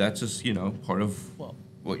 and that's just part of Well,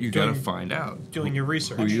 what you gotta find out. Doing your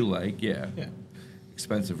research. Who you like, yeah. Yeah.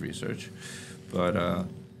 Expensive research, but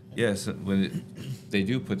yes, when they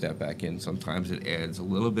do put that back in, sometimes it adds a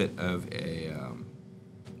little bit of a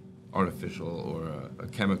artificial or a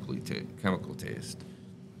chemical taste.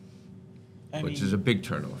 Which is a big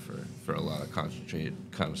turnoff for a lot of concentrated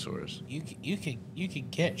connoisseurs. You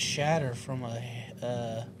could get shatter from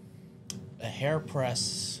a hair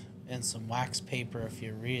press and some wax paper if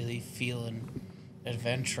you're really feeling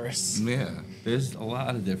adventurous. Yeah, there's a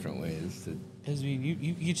lot of different ways to. Because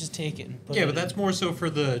you just take it and put it. Yeah, but that's more so for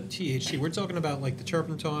the THC. We're talking about like the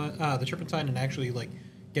turpentine, and actually like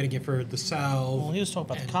getting it for the salve. Well, he was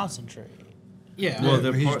talking about the concentrate. Yeah. Well,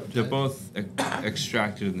 they're both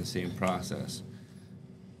extracted in the same process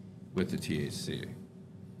with the THC,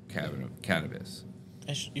 cannabis.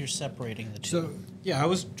 You're separating the two. So Yeah, I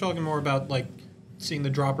was talking more about like seeing the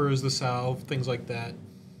droppers, the salve, things like that,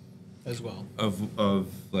 as well. Of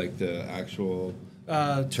like the actual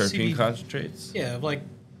CBD terpene concentrates. Yeah, like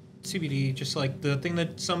CBD, just like the thing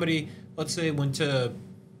that somebody, let's say, went to,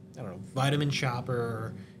 I don't know, Vitamin Shop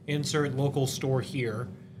or insert local store here,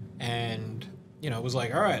 and was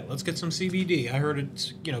like, all right, let's get some CBD. I heard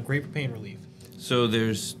it's great for pain relief. So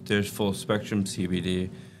there's full spectrum CBD,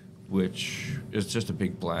 which is just a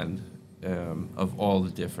big blend of all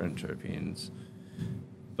the different terpenes.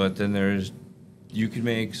 But then you can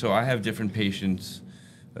make. So I have different patients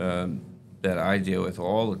that I deal with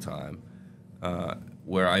all the time,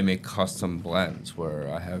 where I make custom blends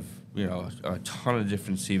where I have a ton of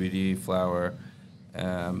different CBD flower.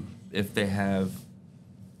 If they have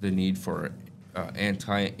the need for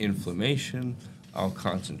anti-inflammation, I'll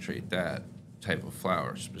concentrate that type of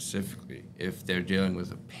flower specifically. If they're dealing with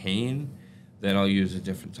a pain, then I'll use a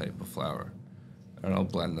different type of flower, and I'll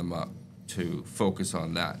blend them up to focus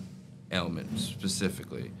on that ailment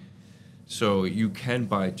specifically. So you can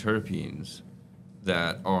buy terpenes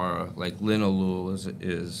that are like linalool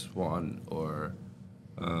is one, or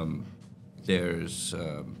there's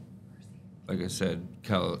like I said,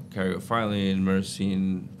 caryophyllene,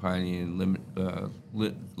 myrcene, pinene,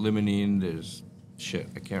 limonene. There's shit,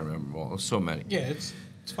 I can't remember them all. There's so many. Yeah, it's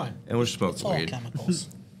fine. And we're It's smoking all weed. chemicals.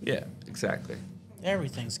 Yeah, exactly.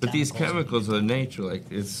 Everything's But chemicals. these chemicals are nature. Like,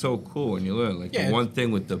 it's so cool when you learn. Like, Yeah, the one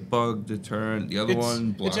thing with the bug deterrent, the other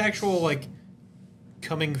one blocks. It's actual like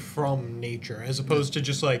coming from nature, as opposed to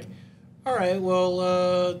just like, all right,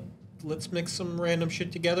 well, let's mix some random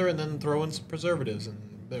shit together and then throw in some preservatives, and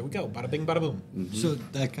there we go, bada bing, bada boom. Mm-hmm. So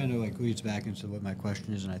that kind of like leads back into what my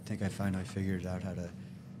question is, and I think I finally figured out how to get it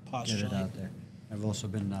Postulate. out there. I've also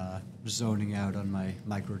been zoning out on my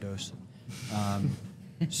microdose.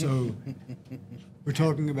 So we're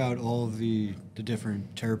talking about all of the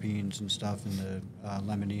different terpenes and stuff, and the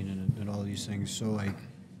limonene and all these things. So like,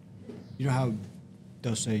 how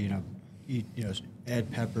they'll say eat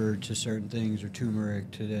add pepper to certain things or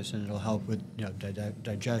turmeric to this, and it'll help with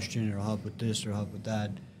digestion. It'll help with this or help with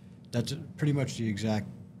that. That's pretty much the exact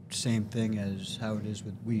same thing as how it is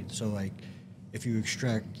with weed. So like, if you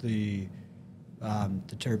extract the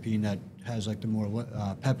terpene that has like the more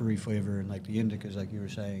peppery flavor and like the indicas, like you were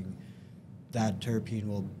saying, that terpene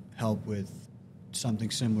will help with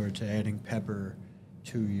something similar to adding pepper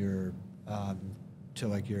to your to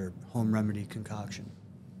like your home remedy concoction.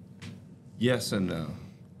 Yes and no.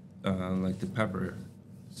 Like the pepper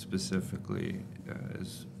specifically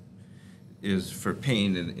is for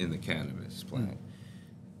pain in the cannabis plant.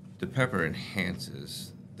 The pepper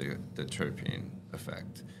enhances the terpene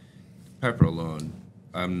effect. Pepper alone,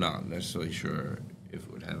 I'm not necessarily sure if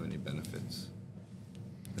it would have any benefits.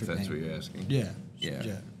 If that's what you're asking. Yeah.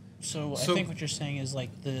 Yeah. So I So- think what you're saying is like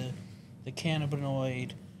the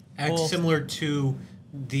cannabinoid Acts both- similar to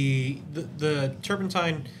the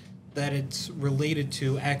turpentine that it's related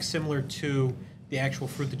to acts similar to the actual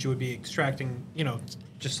fruit that you would be extracting,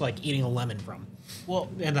 just like eating a lemon from. Well,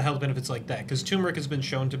 And the health benefits like that. Because turmeric has been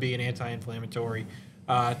shown to be an anti-inflammatory.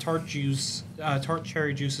 Tart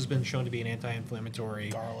cherry juice has been shown to be an anti-inflammatory.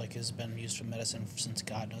 garlic has been used for medicine since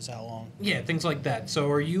God knows how long. Yeah, things like that. So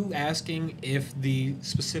are you asking if the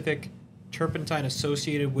specific turpentine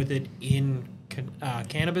associated with it in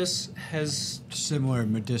cannabis has Similar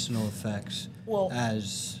medicinal effects Well-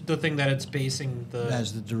 as the thing that it's basing the...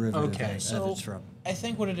 the derivative Okay. that So it's from. I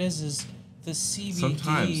think what it is the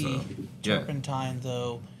Sometimes, though. CBD Yeah. turpentine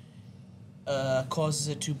though causes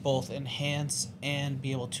it to both enhance and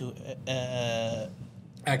be able to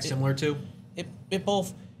act similar to? it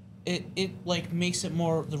both it like makes it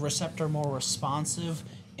more the receptor more responsive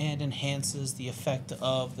and enhances the effect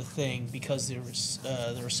of the thing because the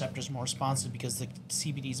receptor is more responsive because the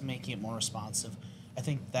CBD is making it more responsive. I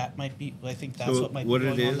think that might be. I think that's So what might what be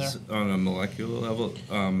it going on is there. on a molecular level,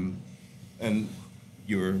 and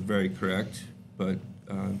you were very correct, but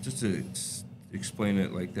just to explain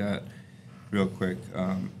it like that real quick,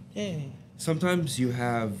 Hey, sometimes you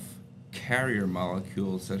have carrier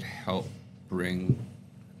molecules that help bring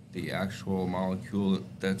the actual molecule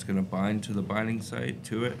that's going to bind to the binding site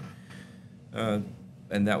to it,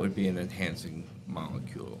 and that would be an enhancing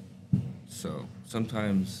molecule. So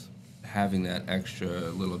sometimes having that extra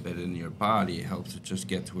little bit in your body helps it just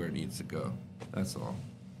get to where it needs to go. That's all.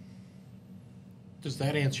 Does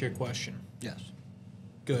that answer your question? Yes.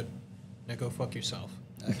 Good. Now go fuck yourself.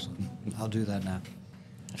 Excellent. I'll do that now.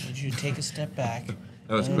 I need you to take a step back.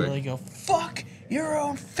 That was and quick. really go fuck your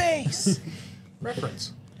own face.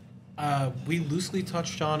 Reference. We loosely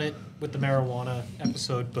touched on it with the marijuana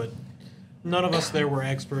episode, but none of us there were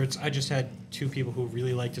experts. I just had two people who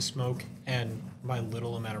really like to smoke and my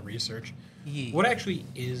little amount of research. Yeah. What actually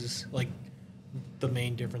is like the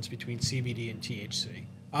main difference between CBD and THC?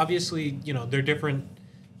 Obviously, they're different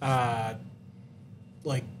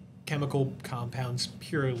like chemical compounds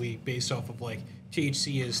purely based off of like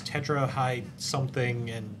THC is tetrahyd something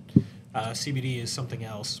and CBD is something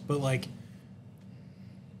else. But like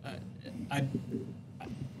I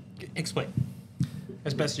explain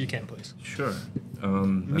as best as you can, please. Sure.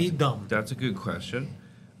 Me dumb. That's a good question.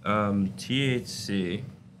 THC,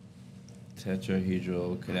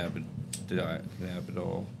 tetrahedral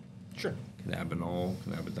cannabidiol, Sure. cannabidiol.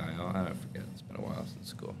 I forget. It's been a while since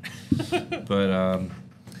school. But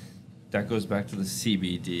that goes back to the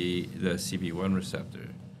CBD, the CB1 receptor.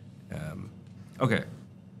 Okay.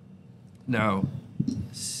 Now,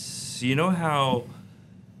 so you know how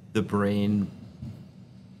the brain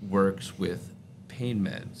works with pain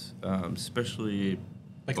meds, especially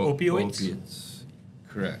Like opioids? Opiates,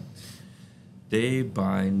 correct. They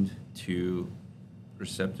bind to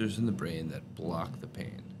receptors in the brain that block the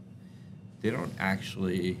pain. They don't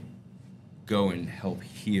actually go and help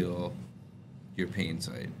heal your pain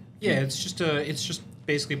site. Yeah, it's just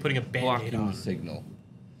basically putting a Band-Aid Blocking on. the signal.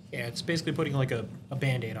 Yeah, it's basically putting like a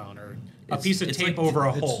Band-Aid on or a It's- piece of it's tape like- over a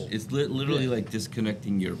it's- hole. It's literally like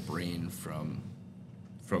disconnecting your brain from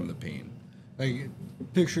the pain. Like,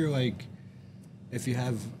 picture like if you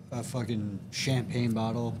have a fucking champagne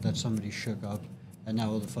bottle that somebody shook up, and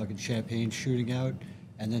now all the fucking champagne's shooting out,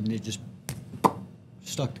 and then they just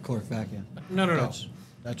stuck the cork back in. No.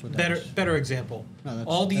 That's what that Better is. better example. No, that's,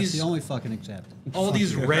 all that's these the only fucking example. all Fuck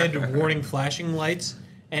these you. red warning flashing lights,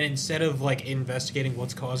 and instead of like investigating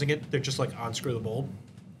what's causing it, they're just like unscrew the bulb.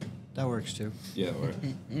 That works too. Yeah, or,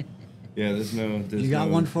 yeah. There's You got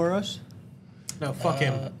no, one for us? No, fuck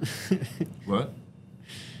him. What?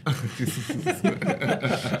 I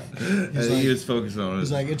think he was focused on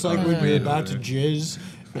it. It's like when you're about to jizz,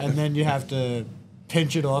 and then you have to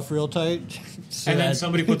pinch it off real tight. So And then that-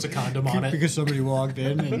 somebody puts a condom on it. because somebody walked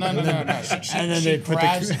in. And, No. She And then they put the-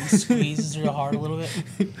 grabs and squeezes real hard a little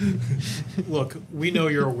bit. Look, we know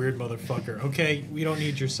you're a weird motherfucker, okay? We don't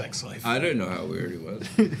need your sex life. I didn't know how weird he was.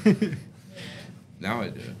 Now I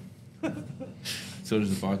do. So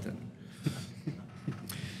does the bartender.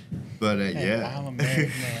 But Hey, yeah. I'm a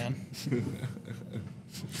married man.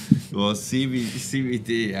 Well,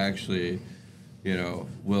 CBD actually,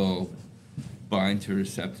 will bind to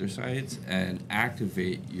receptor sites and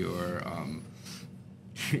activate your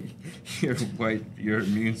your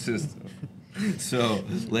immune system. So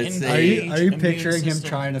let's In- Are say you Immune picturing him system.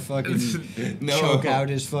 trying to fucking No. choke out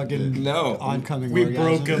his fucking No. oncoming We orgasm?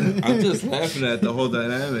 broke him. I'm just laughing at the whole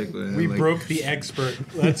dynamic. Man. We Like, broke the expert.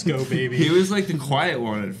 Let's go, baby. He was like the quiet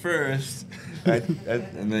one at first,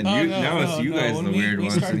 and then now it's you guys When the weird we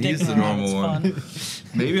ones, start and he's dicking the around, normal it's one.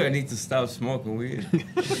 Maybe I need to stop smoking weed.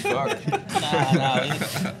 Fuck. fun.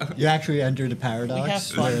 Nah, You actually entered a paradox. We have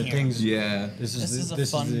fun where here. things. Yeah. This this is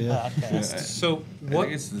is a fun podcast. So I what?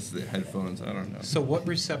 think it's just the headphones. I don't know. So what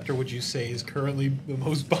receptor would you say is currently the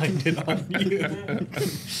most binded on you?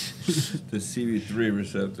 The CB3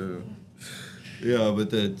 receptor. Yeah, but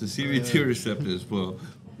the CB2 receptors will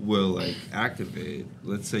like activate.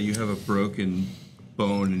 Let's say you have a broken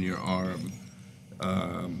bone in your arm,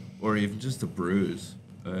 or even just a bruise,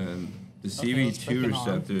 and the Okay, let's break CB2 an arm.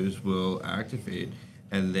 receptors will activate,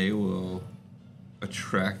 and they will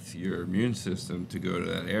attract your immune system to go to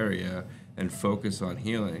that area and focus on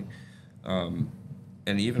healing.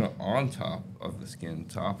 And even on top of the skin,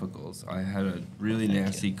 topicals. I had a really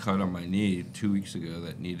nasty cut on my knee 2 weeks ago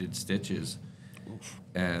that needed stitches.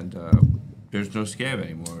 And there's no scab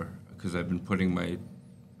anymore because I've been putting my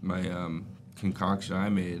concoction I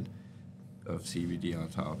made of CBD on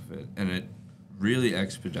top of it. And it really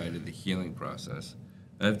expedited the healing process.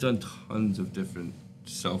 I've done tons of different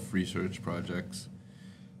self-research projects.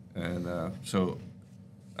 And so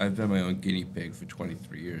I've been my own guinea pig for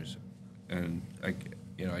 23 years. And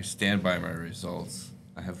I stand by my results.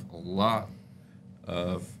 I have a lot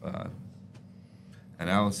of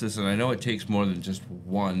analysis, and I know it takes more than just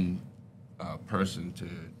one person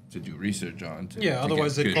to do research on. Yeah, to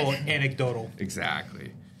otherwise get they good. call it anecdotal.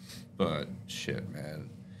 Exactly. But shit, man,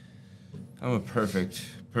 I'm a perfect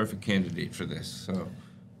candidate for this. So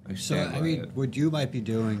I So, stand by I mean, it. what you might be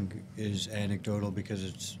doing is anecdotal because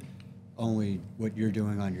it's only what you're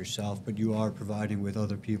doing on yourself, but you are providing with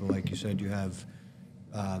other people. Like you said, you have,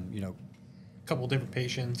 A couple different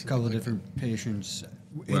patients. a couple of different patients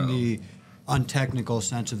in Well- the untechnical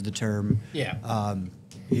sense of the term. Yeah.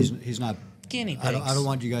 He's not. Guinea I don't pigs.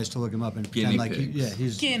 want you guys to look him up and Guinea pretend like pigs.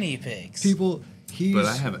 he's Guinea pigs. people. He's But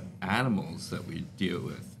I have animals that we deal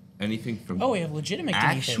with. Anything from Oh, we have legitimate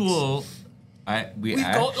guinea pigs. We We've got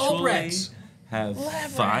actually lab rats. have Lab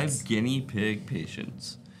 5 rats. guinea pig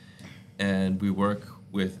patients, and we work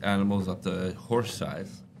with animals up to horse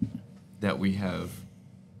size that we have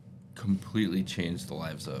completely changed the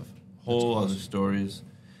lives of. Whole other stories,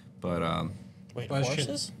 but Wait, Question.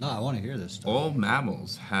 horses? No, I want to hear this stuff. all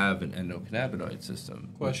mammals have an endocannabinoid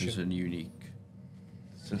system, which is a Question. unique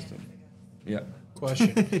system. Yeah.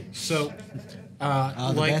 Question. So, The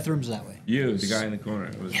like, bathroom's that way. You, the guy in the corner.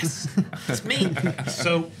 It was, yes, it's me.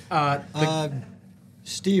 So,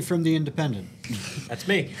 Steve from The Independent. that's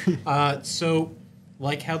me. So,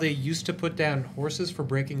 like how they used to put down horses for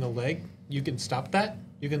breaking a leg, you can stop that.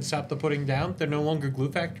 You can stop the putting down. They're no longer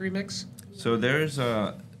glue factory mix. So there's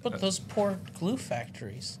But those poor glue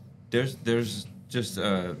factories. there's just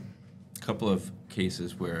a couple of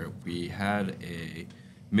cases where we had a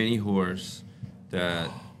mini horse that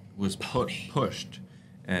was pushed,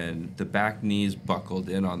 and the back knees buckled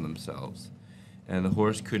in on themselves, and the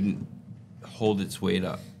horse couldn't hold its weight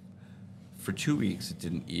up. For 2 weeks, it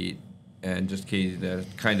didn't eat, and just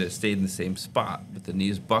kind of stayed in the same spot, but the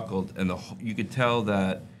knees buckled, and you could tell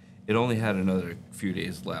that it only had another few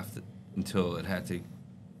days left until it had to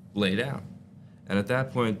lay down. And at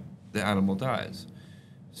that point, the animal dies.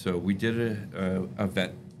 So we did a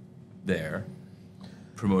event there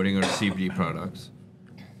promoting our CBD products,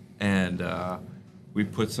 and we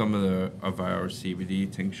put some of our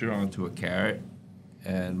CBD tincture onto a carrot,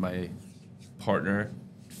 and my partner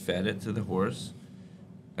fed it to the horse.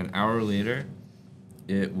 An hour later,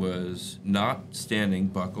 it was not standing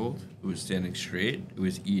buckled. It was standing straight. It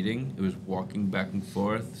was eating. It was walking back and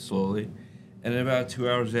forth slowly. And about 2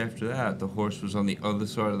 hours after that, the horse was on the other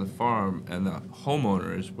side of the farm, and the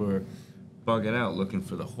homeowners were bugging out looking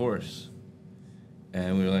for the horse.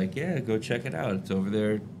 And we were like, yeah, go check it out. It's over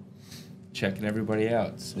there checking everybody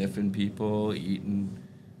out, sniffing people, eating.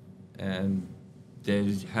 And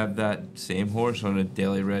they have that same horse on a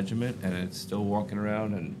daily regimen, and it's still walking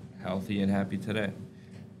around and healthy and happy today.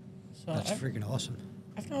 So That's I've, freaking awesome.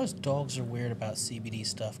 I've noticed dogs are weird about CBD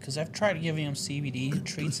stuff because I've tried giving them CBD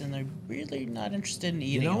treats and they're really not interested in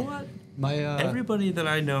eating. You know them. what? My Everybody that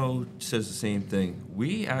I know says the same thing.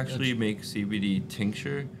 We actually make CBD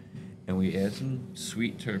tincture, and we add some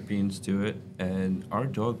sweet terpenes to it, and our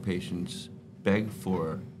dog patients beg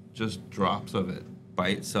for just drops of it by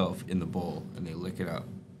itself in the bowl, and they lick it up.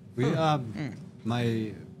 we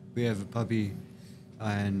we have a puppy,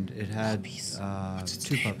 and it had Puppies.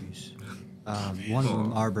 two puppies. One of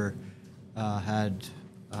them, Arbor, had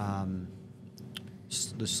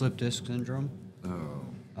the slip disc syndrome. Oh.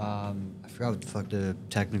 I forgot what the fuck the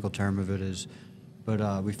technical term of it is,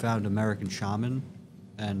 but we found American Shaman,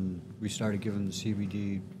 and we started giving the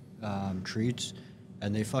CBD treats,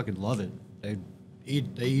 and they fucking love it. They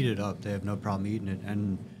eat it up. They have no problem eating it,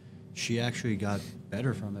 and she actually got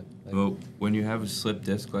better from it. Like, Well, when you have a slip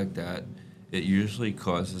disc like that, it usually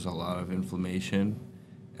causes a lot of inflammation,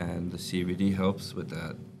 and the CBD helps with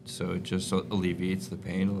that. So it just alleviates the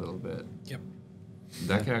pain a little bit. Yep.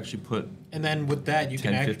 That could actually put And then with that, you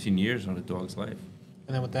 10, can 15 years on a dog's life.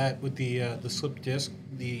 And then with that, with the slip disc,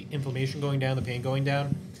 the inflammation going down, the pain going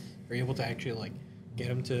down, you're able to actually like get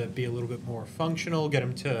them to be a little bit more functional, get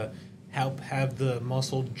them to help have the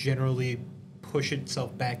muscle generally push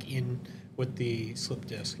itself back in with the slip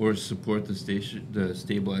disc. Or support the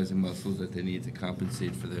stabilizing muscles that they need to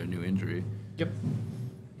compensate for their new injury. Yep.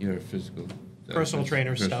 Your physical. Personal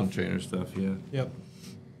trainer stuff. Personal trainer stuff, yeah. Yep.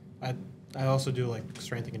 I also do like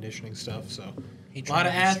strength and conditioning stuff, so He a lot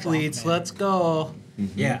of trains athletes. strongman. Let's go.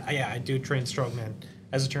 Mm-hmm. Yeah, I do train strongman.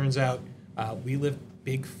 As it turns out, we lift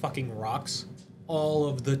big fucking rocks all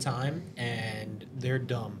of the time, and they're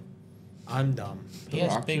dumb. I'm dumb. He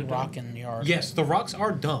has a rocks are big dumb. rock in the yard. Yes, the rocks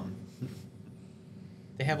are dumb.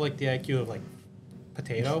 They have like the IQ of like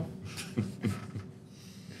potato.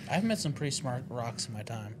 I've met some pretty smart rocks in my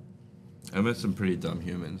time. I met some pretty dumb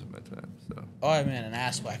humans in my time, so. Oh, I met an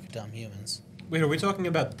ass whack of dumb humans. Wait, are we talking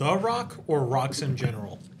about the rock or rocks in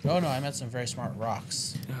general? Oh no, I met some very smart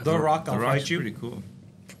rocks. The Rock, I'll Rock's fight you. pretty cool.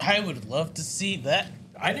 I would love to see that.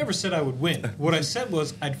 I never said I would win. What I said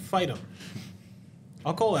was I'd fight him.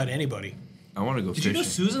 I'll call out anybody. I want to go Did fishing. you know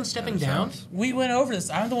Susan's stepping at his down? house. We went over this.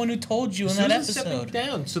 I'm the one who told you in Susan's that stepping episode.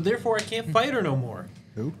 down, so therefore I can't fight her no more.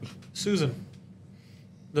 who? Susan,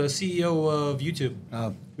 the CEO of YouTube.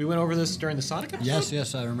 We went over this during the Sonic episode?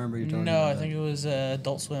 Yes, I remember you talking No, about I that. think it was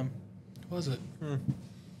Adult Swim. Was it?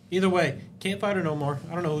 Either way, can't fight her no more.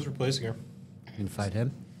 I don't know who's replacing her. You can fight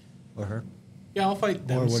him or her Yeah, I'll fight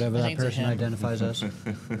them. or whatever I that think it's a person him. identifies as.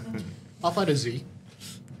 I'll fight a Z.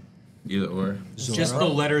 Either or. Just the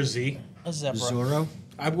Zorro? letter Z. A zebra. Zorro?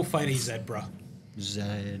 I will fight a zebra.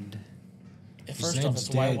 Zed. First Zed's off, it's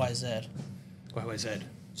dead. YYZ. YYZ.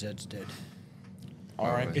 Zed's dead.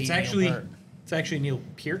 R.I.P. It's Neil actually Peart. Neil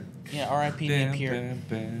Peart. Yeah, R.I.P. Neil Peart.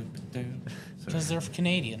 Because they're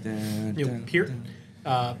Canadian. Neil Peart.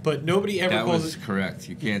 But nobody ever That calls was it. correct.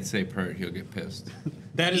 You can't say Pert, he'll get pissed.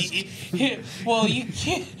 That is. Well, you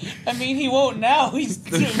can't. I mean, he won't now. He's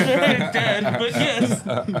very dead. But yes,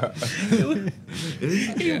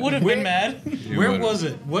 he would have been mad. Where was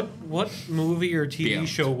it? What movie or TV Beyond.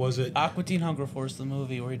 show was it? Aqua Teen Hunger Force, the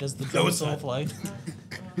movie where he does the No, it's drum not. of life.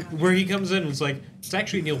 Where he comes in and it's like, it's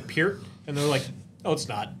actually Neil Peart, and they're like, oh, it's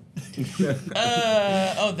not.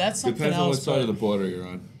 That's something Depends on what else. side of the But border you're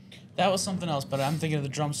on. that was something else. But I'm thinking of the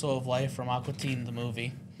drum solo of life from Aqua Teen, the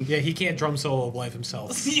movie. Yeah, he can't drum solo of life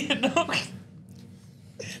himself. You know.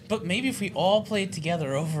 But maybe if we all played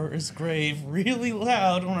together over his grave really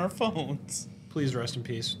loud on our phones. Please rest in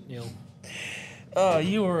peace, Neil. Oh,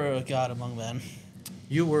 you were a god among men.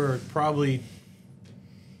 You were probably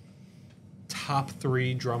top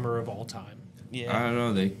 3 drummer of all time, I Yeah. don't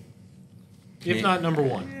know. They if not number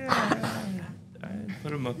 1. I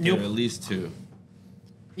put him up Neil- there at least 2.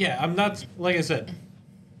 Yeah, I'm not, like I said,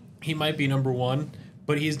 he might be number 1,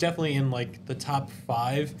 but he's definitely in like the top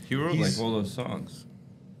 5. He wrote He's- like all those songs.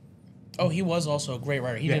 Oh, he was also a great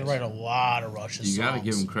writer. He Yes. did write a lot of Rush's You songs. got to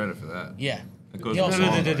give him credit for that. Yeah. That goes He with also-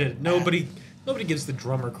 all No, of it. nobody gives the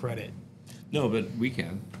drummer credit. No, but we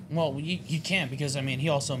can. Well, you can't because, I mean, he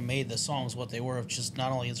also made the songs what they were of just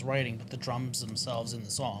not only his writing, but the drums themselves in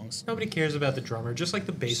the songs. Nobody cares about the drummer, just like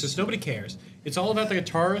the bassist. Nobody cares. It's all about the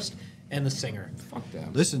guitarist and the singer. Fuck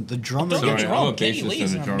them. Listen, the drummer. Don't Sorry, get me I'm a wrong, Geddy bassist Lee's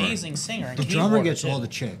and an a drummer. amazing singer. And The drummer keyboarder, gets too. all the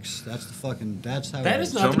chicks. That's how. That it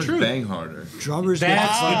is not the Drummers truth. bang harder. Drummers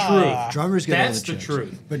That's get the truth. drummers get That's all the the chicks.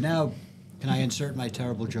 truth. But now, can I insert my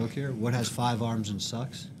terrible joke here? What has 5 arms and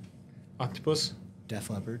sucks? Octopus. Def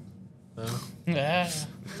Leppard. Ah.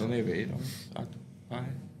 Don't they have 8 arms? Octopi?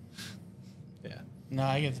 Yeah. No,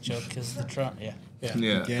 I get the joke because the drum. Yeah. Yeah.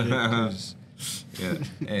 Yeah. Get it? 'Cause Yeah.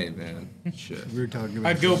 Hey, man. Shit. we were talking about.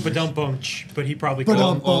 I'd go drummers. badum-bum-ch, but he probably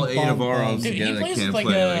Ba-dum. called. All 8 of our arms Dude, he together plays can't with like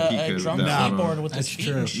play like he a could. drum without them. keyboard with his That's feet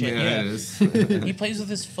true. and shit. Yeah, Yeah. it is. He plays with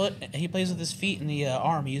his foot. He plays with his feet and the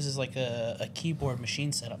arm. He uses like a keyboard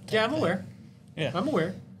machine setup. type Yeah, I'm thing. aware. Yeah. I'm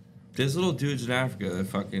aware. There's little dudes in Africa that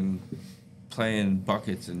fucking playing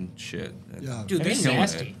buckets and shit. Yeah. Dude, Have they're you seen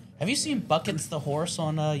nasty. Have you seen Buckets the Horse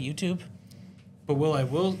on YouTube? But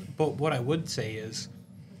what I would say is,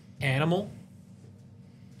 Animal,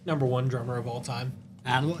 number 1 drummer of all time.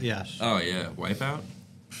 Animal? Yes. Oh yeah, Wipeout.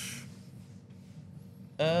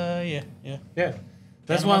 Yeah. Yeah.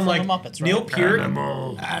 That's Animal why I'm from like the Muppets, right? Neil Peart.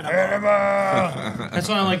 Animal. That's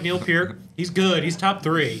why I like Neil Peart. He's good. He's top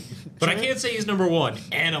 3. But I can't say he's number 1.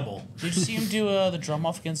 Animal. Did you see him do the drum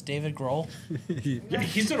off against David Grohl? Yeah,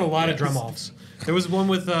 he's done a lot of drum offs. There was one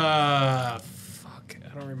with fuck,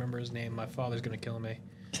 I don't remember his name. My father's gonna kill me.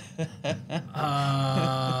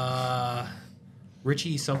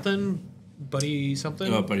 Richie something, Buddy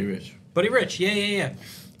something. Oh, Buddy Rich. Buddy Rich, yeah.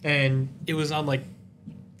 And it was on like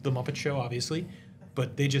the Muppet Show, obviously,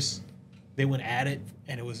 but they went at it,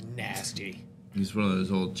 and it was nasty. He's one of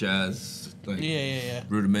those old jazz, like Yeah.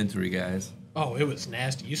 rudimentary guys. Oh, it was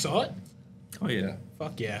nasty. You saw it? Oh yeah.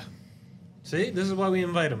 Fuck yeah. See, this is why we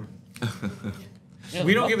invite him. Yeah,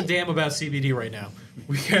 We the don't give a Muppets. damn about CBD right now.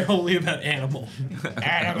 We care only about Animal.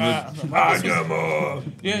 Animal.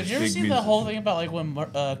 Yeah, did you ever Big see the music. whole thing about like when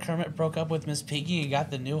Kermit broke up with Miss Piggy and got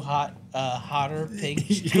the new hotter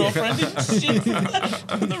pig girlfriend and shit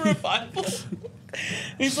from the revival?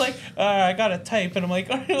 He's like, I got a type, and I'm like,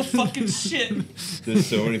 oh fucking shit. There's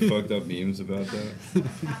so many fucked up memes about that.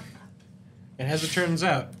 And as it turns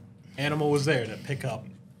out, Animal was there to pick up.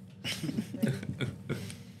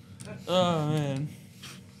 Oh man.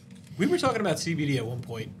 We were talking about CBD at one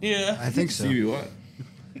point. Yeah. I think so. Stevie what?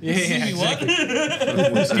 Yeah, See what?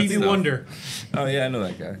 exactly. Stevie stuff. Wonder. Oh yeah, I know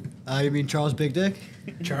that guy. You mean Charles Big Dick?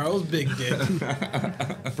 Charles Big Dick.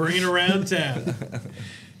 Bring it around town.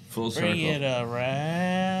 Full circle. Bring it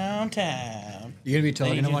around town. You're gonna be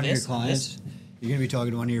talking you to do one of your this, clients. You're gonna be talking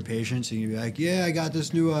to one of your patients, and you're gonna be like, "Yeah, I got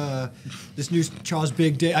this new Charles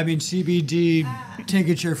Big Dick. I mean CBD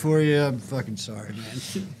tincture for you. I'm fucking sorry,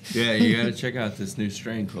 man." Yeah, you gotta check out this new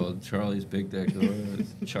strain called Charlie's Big Dick.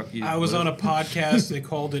 Or Chucky. I was on a podcast. They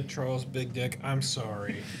called it Charles Big Dick. I'm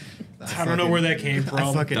sorry. I don't know where that came I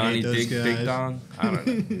from. fucking Donnie hate those Dick, guys. Big Dong. I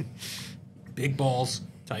don't know. Big balls,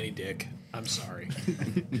 tiny dick. I'm sorry.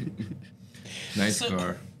 Nice So-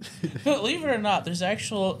 car. Believe it or not, there's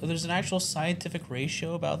an actual scientific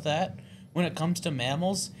ratio about that when it comes to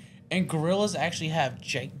mammals, and gorillas actually have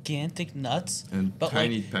gigantic nuts And but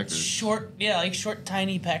tiny like peckers. short, short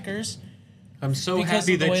tiny peckers I'm so because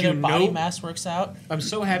happy of the that way you their body know. mass works out. I'm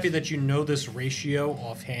so happy that you know this ratio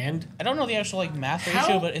offhand. I don't know the actual like math How?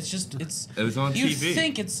 ratio, but it's It was on you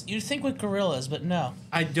TV. you think with gorillas, but no,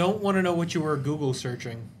 I don't want to know what you were Google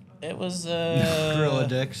searching. it was Gorilla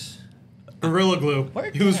dicks. Gorilla Glue. Where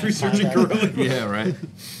He was did I researching find that? Gorilla Glue. Yeah, right.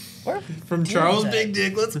 Where From did Charles that? Big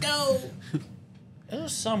Dick. Let's go. It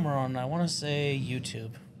was somewhere on I want to say YouTube.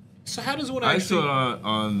 So how does one I actually? saw it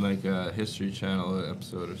on like a History Channel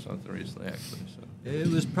episode or something recently, actually. So It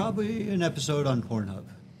was probably an episode on Pornhub.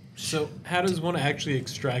 So how does one actually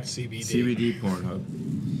extract CBD? CBD Pornhub.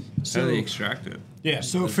 How So- do they extract it? Yeah.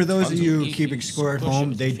 So for those of tons of you easy keeping score at squish it home,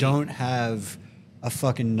 with they your feet. don't have a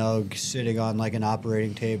fucking nug sitting on like an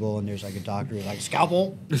operating table, and there's like a doctor who's like,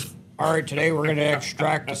 "Scalpel. All right, today we're gonna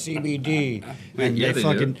extract the CBD," and Yeah, they they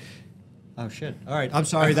fucking. do. Oh shit! All right, I'm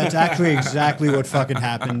sorry. That's actually exactly what fucking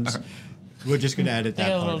happens. We're just gonna edit They that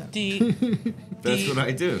got a part. little out. D. That's what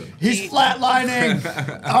I do. He's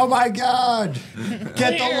flatlining. Oh my god!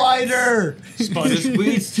 Get the lighter. Sponge. This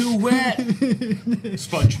weed's too wet.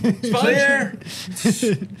 Sponge. Sponge. Clear.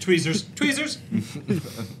 Tweezers. Tweezers.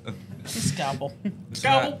 Scalpel.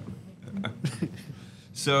 Scalpel.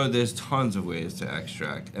 So there's tons of ways to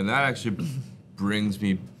extract, and that actually brings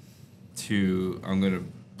me to I'm gonna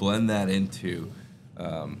blend that into.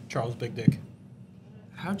 Charles Big Dick.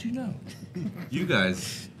 How'd you know? You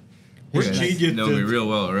guys, We're you guys genius. know me real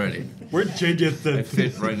well already. We're genius. I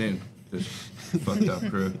fit right in this fucked up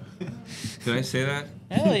crew. Can I say that?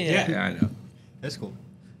 Hell yeah. Yeah, I know. That's cool.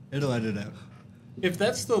 It'll edit out. If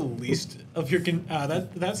that's the least of your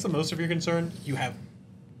that's the most of your concern, you have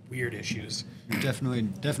weird issues. Definitely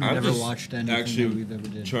I'm never just watched anything actually that we've ever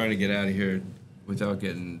did. trying to get out of here without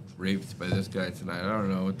getting raped by this guy tonight. I don't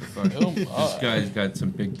know what the fuck. Oh, This guy's got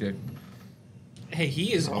some big dick. Hey,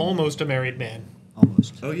 he is almost a married man.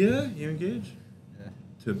 Almost. Oh yeah, you engaged Yeah.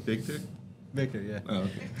 to big dick? Victor, yeah. Oh,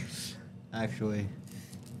 okay. Actually,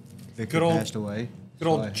 Victor Good old- passed away. Good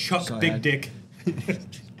old so I- Chuck so I Big had- Dick.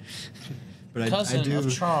 But I Cousin do.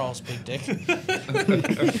 of Charles Big Dick.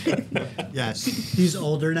 Yes, he's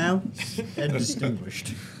older now and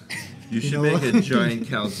distinguished. You should know make what? a giant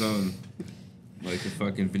calzone, like a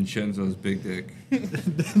fucking Vincenzo's big dick.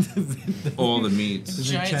 All the meats.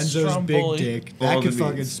 Giant Vincenzo's Stromboli. big dick. All That the could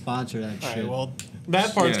fucking meats. sponsor that All shit. right, well,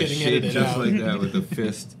 that part's getting shaped edited just out. like that with a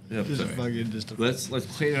fist. Yep, Just sorry. fucking just. Let's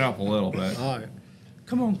clean it up a little bit. All right.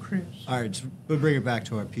 Come on, Chris. All right, so we'll bring it back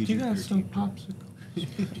to our PG. You got some popsicles.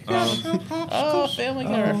 Oh, Family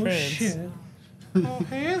Guy reference. Oh,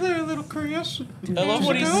 hey there, little Chris. I love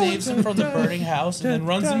when he saves him from the burning house and then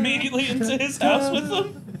runs immediately into his house with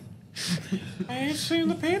him. I ain't seen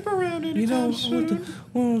the paper around anytime You know, soon. with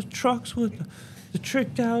one of those trucks with the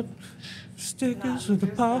tricked out stickers with the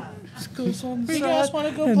pop goes on the You side. guys want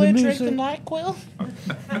to go and play the Drake the music. NyQuil?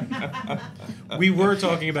 We were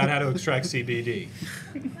talking about how to extract CBD.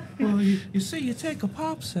 Well, you see, you take a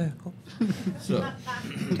popsicle. So,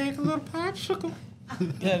 Take a little popsicle.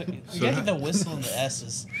 Yeah, you gotta get the whistle and the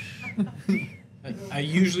S's. I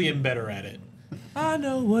usually am better at it. I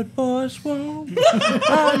know what boys want.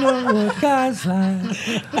 I know what guys like.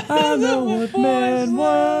 I know what men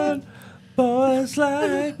want. Boys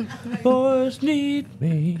like. Boys need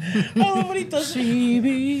me. I love when he does it.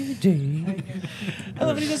 CBD. I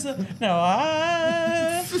love when he does the. Now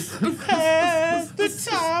I had the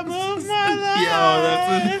time of my life. yo,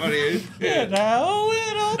 that's the funniest shit. And I owe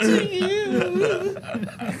it all to you.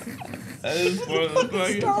 That is one of the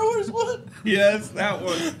fucking... Star Wars one. Yes, that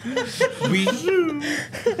one.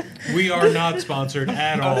 We are not sponsored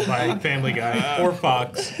at all by Family Guy or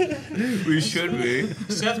Fox. We should be.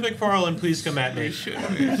 Seth MacFarlane, please come at me. We should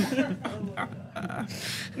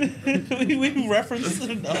be. we referenced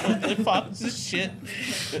enough of the Fox's shit.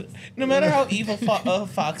 No matter how evil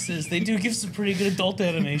Fox is, they do give some pretty good adult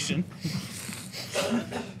animation.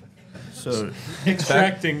 So,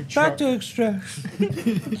 Extracting. Back to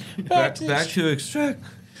extraction. back to Extract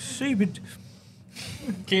CBD.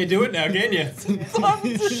 Can't do it now, can you?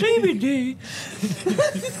 CBD.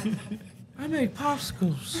 I make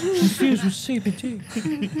popsicles infused with CBD.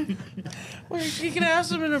 Wait, you can have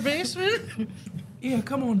some in her basement? Yeah,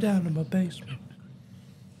 come on down to my basement.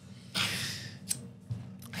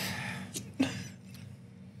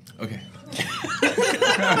 Okay.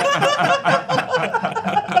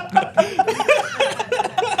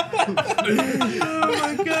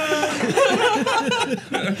 Oh my god.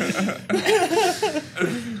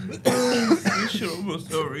 This shit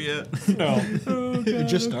almost over yet. No. It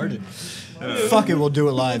just started. Fuck it, we'll do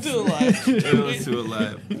it live. Do it live. Yeah, let's do it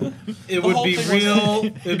live. It would be real.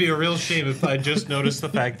 It'd be a real shame if I just noticed the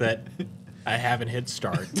fact that I haven't hit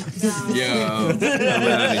start. Yo, I'm out of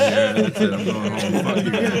here. That's it. I'm going home. Fuck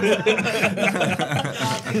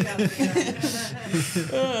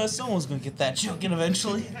you. Someone's gonna get that joke in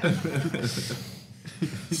eventually.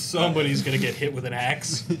 Somebody's gonna get hit with an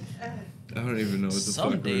axe. I don't even know what the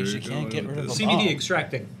Some fuck days we're you can't going get with rid of this. a CBD Oh.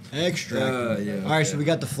 extracting. Extract. Yeah, All right, so okay. we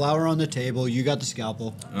got the flour on the table. You got the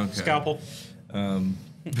scalpel. Okay. Scalpel.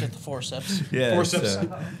 Get the forceps. Yeah, Forceps.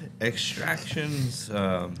 Extractions.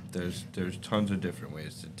 There's tons of different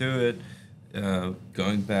ways to do it.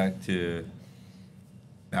 Going back in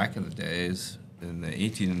the days in the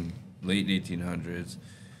late 1800s,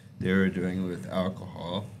 they were doing it with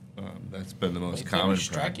alcohol. That's been the most Wait, they were common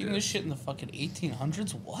extracting practice. this shit in the fucking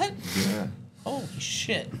 1800s? What? Yeah. Holy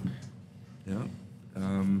shit. Yeah.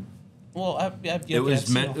 Well, It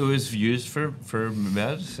was used for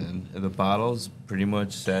medicine. The bottles pretty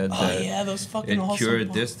much said Oh that yeah, those fucking it awesome cured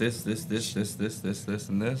bottles. this,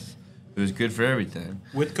 and this. It was good for everything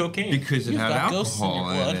With cocaine. because it You've had got ghosts in your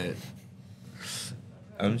alcohol in blood. it.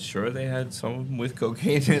 I'm sure they had some with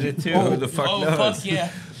cocaine in it too. Oh, Who the fuck knows? Fuck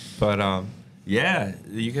yeah. But yeah,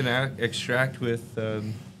 you can extract with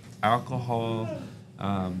alcohol.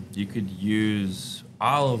 You could use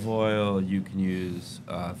olive oil. You can use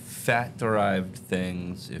fat-derived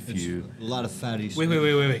things if It's you. a lot of fatties.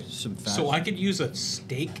 Wait. Some fat. So I could use a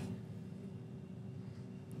steak,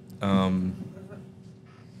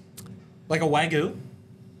 like a Wagyu?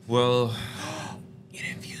 Well, An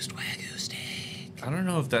infused Wagyu steak. I don't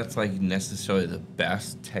know if that's like necessarily the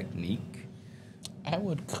best technique. I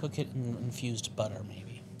would cook it in infused butter,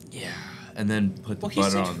 maybe. Yeah, and then put the Well, he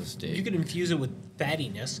butter said on the steak. you could infuse it with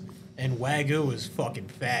fattiness, and Wagyu is fucking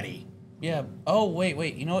fatty. Yeah. Oh, wait.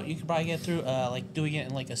 You know what? You could probably get through, like, doing it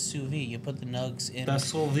in, like, a sous vide. You put the nugs in.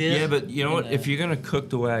 Vessel vide. Yeah, but you know what? And, If you're gonna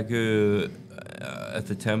cook the Wagyu at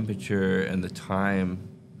the temperature and the time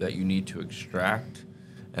that you need to extract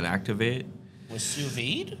and activate, With sous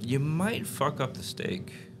vide? you might fuck up the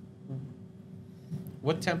steak.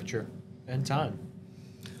 What temperature and time?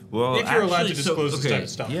 Well, If you're allowed to actually, disclose this type of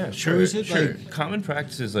stuff. Yeah, So sure. is it sure. like- Common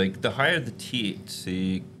practice is like the higher the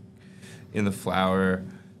THC in the flour,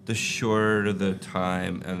 the shorter the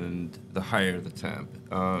time and the higher the temp.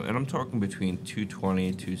 And I'm talking between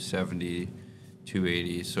 220, 270,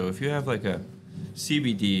 280. So if you have like a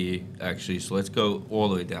CBD, actually, so let's go all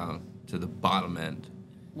the way down to the bottom end.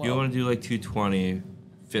 You Well- want to do like 220,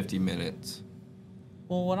 50 minutes.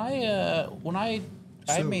 Well, when I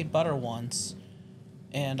So- made butter once,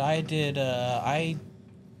 and I did, I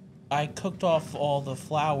I cooked off all the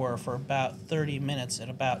flour for about 30 minutes at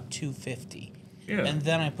about 250. Yeah. And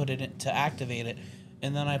then I put it in to activate it,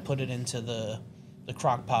 and then I put it into the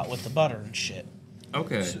crock pot with the butter and shit.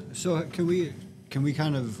 Okay. So can we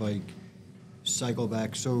kind of like cycle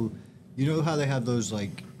back? So you know how they have those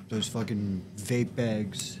fucking vape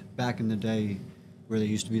bags back in the day, where they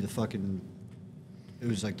used to be the fucking, it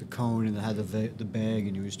was like the cone and it had the bag,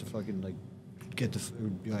 and you used to fucking like get it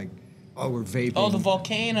would be like, oh, we're vaping. Oh, the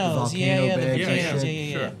volcanoes. The Yeah, volcano yeah, the bags and volcanoes. shit.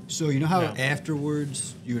 Yeah. Sure. So you know how No.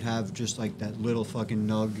 afterwards you would have just like that little fucking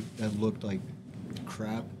nug that looked like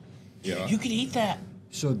crap? Yeah. You could eat that.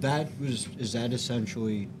 So is that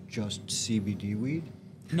essentially just CBD weed?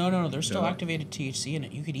 No. There's still No. activated THC in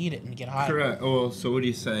it. You could eat it and get high. Correct. Well, so what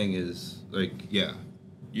he's saying is, like, yeah,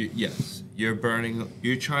 yes, you're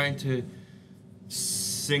trying to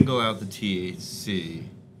single out the THC.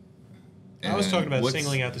 I was and talking about what's-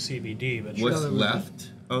 singling out the CBD, but What's Sure. left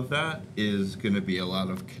of that is going to be a lot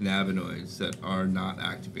of cannabinoids that are not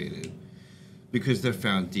activated because they're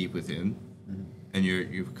found deep within, and you're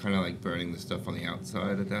kind of like burning the stuff on the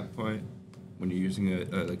outside at that point when you're using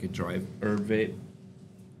a dry herb vape.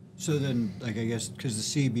 So then, like, I guess because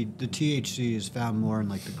the THC is found more in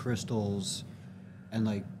like the crystals, and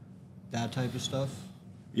like that type of stuff.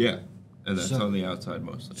 Yeah, and that's So- on the outside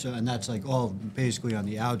mostly. So and that's like all basically on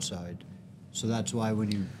the outside. So that's why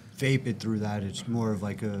when you vape it through that, it's more of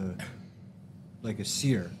like a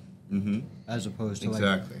sear, Mm-hmm. as opposed to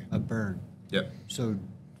Exactly. like a burn. Yep. So,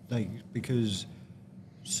 like,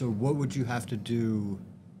 so what would you have to do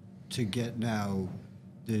to get now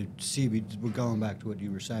the CBD? We're going back to what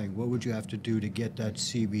you were saying. What would you have to do to get that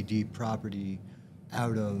CBD property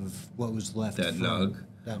out of what was left? That from nug.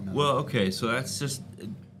 That nug. Well, okay, so that's just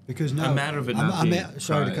because now matter of it not being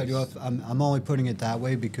sorry to cut you off. prized. I'm only putting it that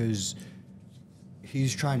way because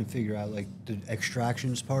he's trying to figure out like the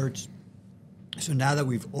extractions parts. So now that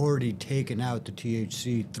we've already taken out the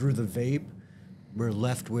THC through the vape, we're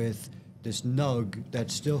left with this nug that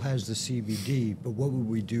still has the CBD. But what would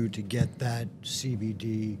we do to get that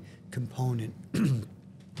CBD component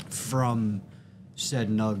from said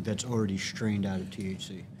nug that's already strained out of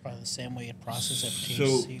THC? Probably the same way you process it So,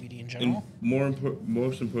 CBD in general.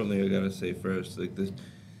 most importantly, I gotta say first, like this,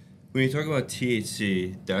 when you talk about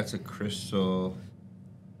THC, that's a crystal,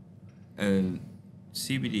 and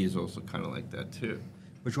CBD is also kind of like that too.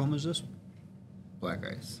 Which one was this? Black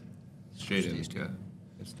ice, straight It's tasty. indica.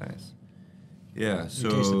 It's nice. Yeah. It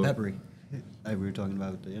tasted So peppery. We were talking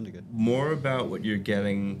about the indica. more about what you're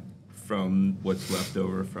getting from what's left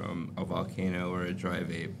over from a volcano or a dry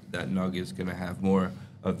vape. That nug is gonna have more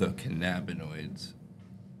of the cannabinoids,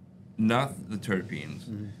 not the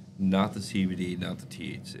terpenes, not the CBD, not the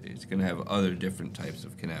THC. It's going to have other different types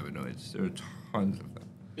of cannabinoids. There are tons of them.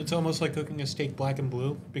 it's almost like cooking a steak black and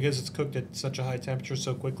blue because it's cooked at such a high temperature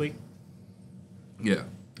so quickly. Yeah,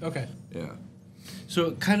 Okay. yeah.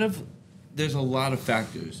 So kind of, there's a lot of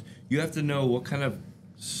factors. You have to know what kind of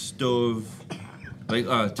stove, like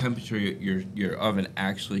temperature your oven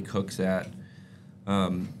actually cooks at.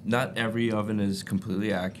 Not every oven is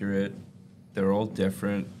completely accurate. They're all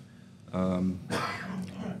different.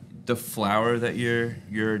 The flour that you're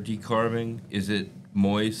decarbing, is it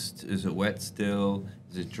moist? Is it wet still?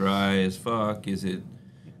 Is it dry as fuck? Is it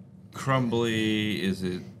crumbly? Is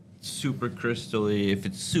it super crystally? If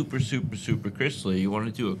it's super crystally, you want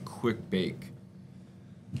to do a quick bake.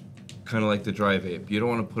 Kind of like the dry vape. You don't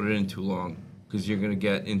want to put it in too long because you're going to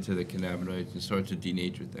get into the cannabinoids and start to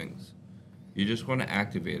denature things. You just want to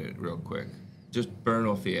activate it real quick. Just burn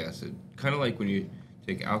off the acid. Kind of like when you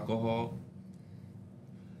take alcohol,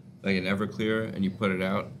 like an Everclear, and you put it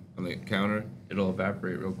out on the counter, it'll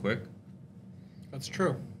evaporate real quick. That's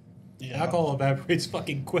true. Yeah. Alcohol evaporates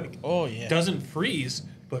fucking quick. Oh, yeah. Doesn't freeze,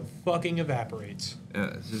 but fucking evaporates.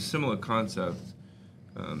 Yeah, it's a similar concept.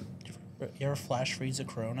 You ever flash freeze a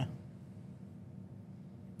Corona?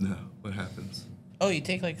 No, what happens? Oh, you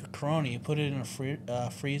take like a Corona, you put it in a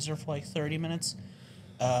freezer for like 30 minutes.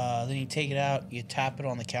 Then you take it out, you tap it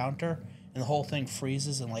on the counter, and the whole thing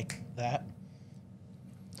freezes and like that.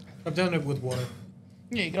 I've done it with water.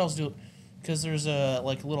 Yeah, you can also do it because there's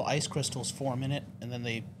like little ice crystals form in it, and then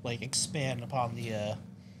they like expand upon the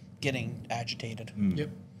getting agitated. Yep.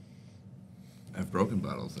 I've broken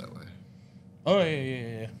bottles that way. Oh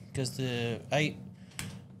yeah. Because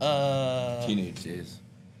Teenage days.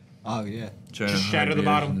 Oh yeah. Trying to Just shatter hide the beers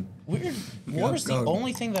bottom. and- weird. Water's the go.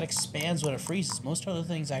 only thing that expands when it freezes. Most other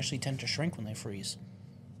things actually tend to shrink when they freeze.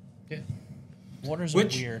 Yeah. Water's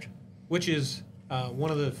Which- weird. Which is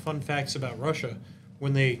one of the fun facts about Russia.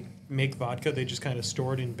 When they make vodka, they just kind of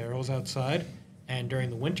store it in barrels outside, And during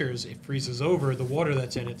the winters, it freezes over the water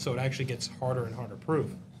that's in it, so it actually gets harder and harder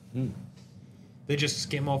proof. They just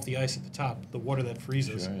skim off the ice at the top, the water that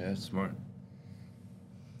freezes. Sure, yeah, that's smart.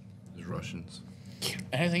 There's Russians.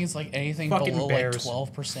 And I think it's like anything Fucking below bears. like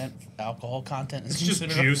 12% alcohol content is It's just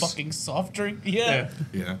considered juice. a fucking soft drink. Yeah.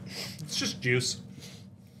 Yeah. It's just juice.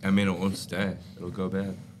 I mean, it won't stay. It'll go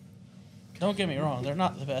bad. Don't get me wrong, they're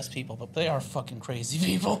not the best people, but they are fucking crazy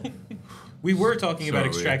people. We were talking about So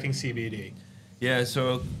extracting CBD. Yeah,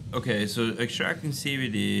 so, okay, so extracting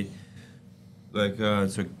CBD, like,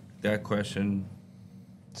 so that question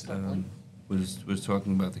was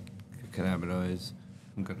talking about the cannabinoids.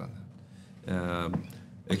 I'm good on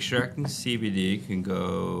that. Extracting CBD can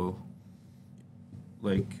go,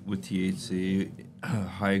 like, with THC,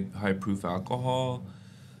 high proof alcohol.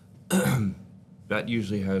 That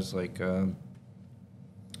usually has, like, a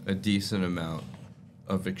decent amount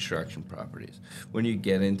of extraction properties. When you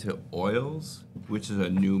get into oils, which is a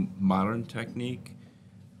new modern technique,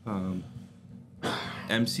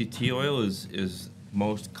 MCT oil is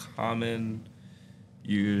most common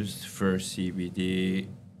used for CBD.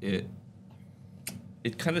 It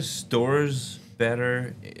kind of stores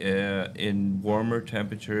better in warmer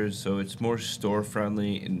temperatures, so it's more store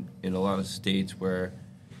friendly in a lot of states where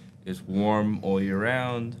it's warm all year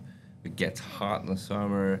round. It gets hot in the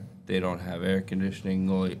summer. They don't have air conditioning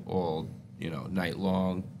all night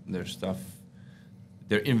long.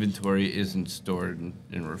 Their inventory isn't stored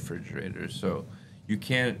in refrigerators, so you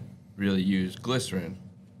can't really use glycerin.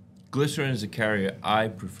 Glycerin is a carrier I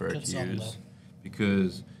prefer Good to song, use though.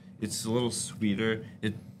 because it's a little sweeter.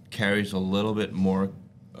 It carries a little bit more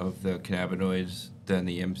of the cannabinoids than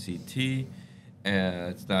the MCT,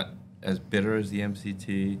 and it's not as bitter as the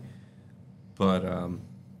MCT, but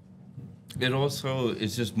it also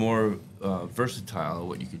is just more versatile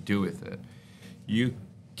what you could do with it. You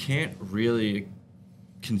can't really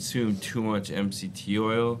consume too much MCT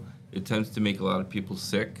oil. It tends to make a lot of people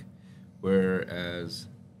sick, whereas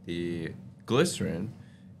the glycerin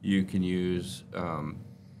you can use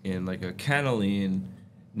in like a cannellini,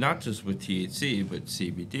 not just with THC, but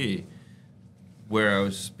CBD. Where I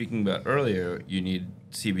was speaking about earlier, you need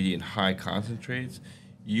CBD in high concentrates.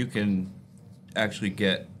 You can actually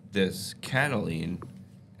get this cannellini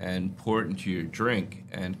and pour it into your drink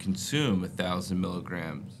and consume 1,000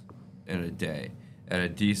 milligrams in a day at a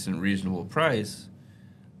decent, reasonable price,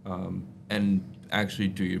 and actually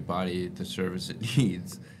do your body the service it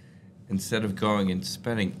needs, instead of going and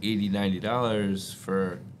spending $80, $90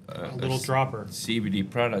 for A little dropper. CBD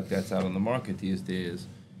product that's out on the market these days.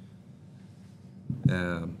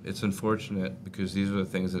 It's unfortunate because these are the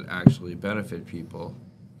things that actually benefit people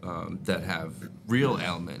that have real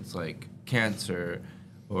ailments like cancer,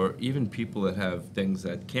 or even people that have things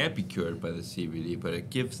that can't be cured by the CBD, but it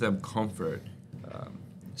gives them comfort.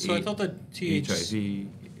 So I thought that HIV,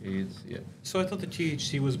 AIDS, yeah. So I thought the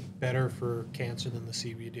THC was better for cancer than the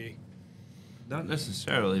CBD. Not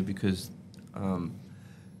necessarily, because,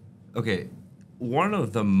 okay, one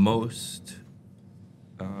of the most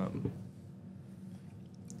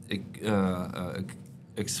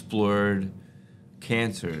explored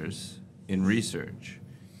cancers in research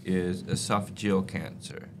is esophageal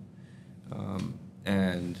cancer,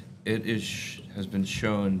 and it has been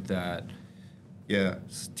shown that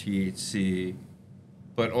THC,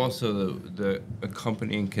 but also the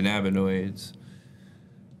accompanying cannabinoids.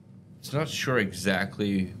 It's not sure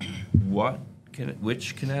exactly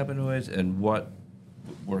which cannabinoids and what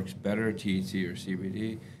works better, THC or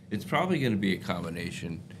CBD. It's probably going to be a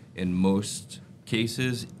combination in most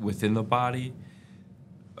cases within the body,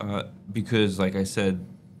 because, like I said,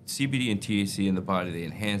 CBD and THC in the body, they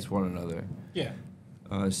enhance one another. Yeah.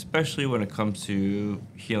 Especially when it comes to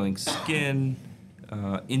healing skin,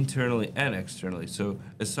 internally and externally. So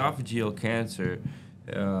esophageal cancer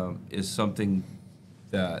is something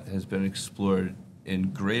that has been explored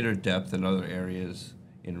in greater depth in other areas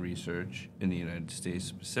in research in the United States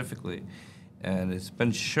specifically, and it's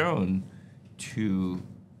been shown to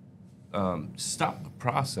stop the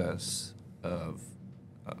process of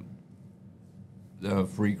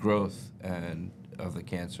regrowth and of the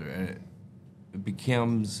cancer, and it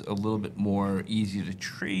becomes a little bit more easy to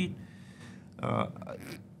treat.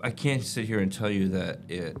 I can't sit here and tell you that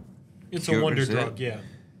It's a wonder cures it, drug, yeah.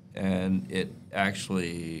 and it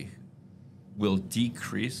actually will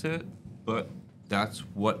decrease it, but that's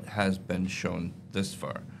what has been shown this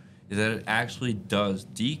far, is that it actually does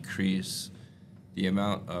decrease the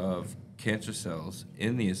amount of cancer cells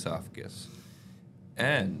in the esophagus,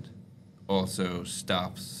 and also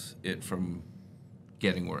stops it from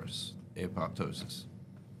getting worse, apoptosis.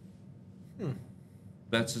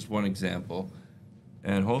 That's just one example.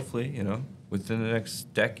 And hopefully, within the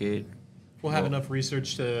next decade, We'll have enough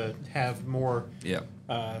research to have more yeah,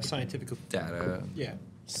 scientific. data, Yeah.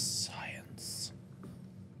 Science.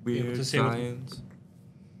 weird to say what- science.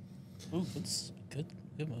 Ooh,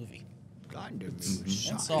 good movie. Kind of.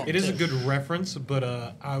 And salt, It is a too. good reference, but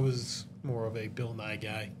I was more of a Bill Nye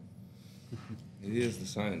guy. He is the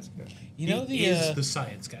science guy. You know he is the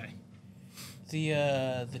science guy.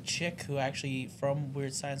 the chick who actually from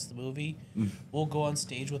Weird Science the movie will go on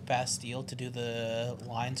stage with Bastille to do the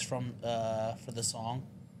lines from for the song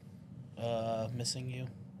 "Missing You"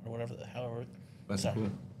 or whatever. However, That's sorry.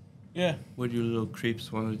 cool. Yeah, What do you little creeps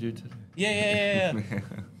want to do today? yeah.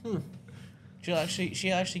 She'll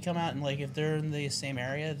actually come out and like if they're in the same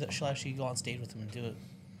area, that she'll actually go on stage with them and do it.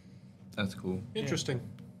 That's cool. Interesting.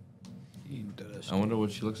 I wonder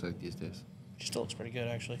what she looks like these days. She still looks pretty good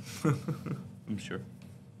actually. I'm sure.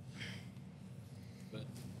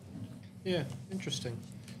 Yeah, interesting.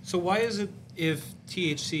 So why is it if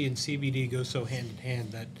THC and CBD go so hand in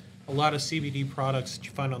hand that a lot of CBD products that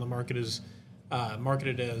you find on the market is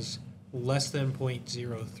marketed as less than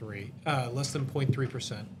 0.03, less than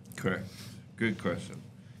 0.3%? Correct. Good question.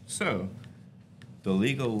 So, the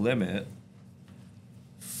legal limit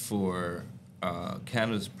for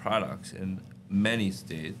cannabis products in many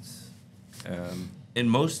states, in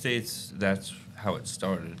most states, that's how it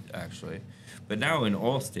started, actually. But now in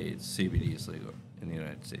all states, CBD is legal in the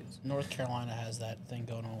United States. North Carolina has that thing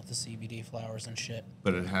going on with the CBD flowers and shit.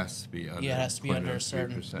 But it has to be under Yeah, it has to be under a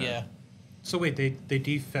certain. 0.03%. Yeah. So wait, they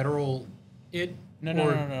defederal it?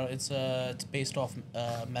 No. It's based off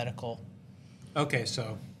medical. Okay,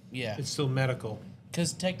 so Yeah. it's still medical.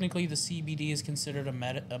 Because technically the CBD is considered a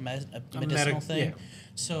medicinal medic- thing. yeah.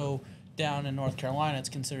 So down in North Carolina, it's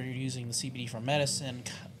considered using the CBD for medicine,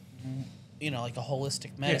 like a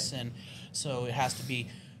holistic medicine. So it has to be.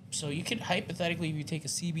 So you could hypothetically, if you take a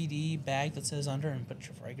CBD bag that says under and put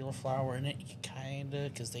your regular flower in it, you can kind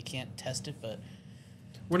of, because they can't test it, but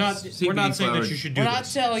We're not CBD saying flower- that you should do we're not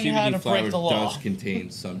this. telling you how to break the law. does contain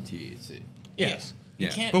some THC. Yes. You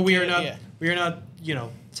Yeah. can't. But we are do it, not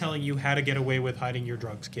telling you how to get away with hiding your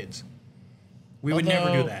drugs, kids. We would never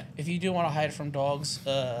do Although, that. If you do want to hide from dogs,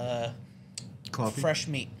 Coffee. fresh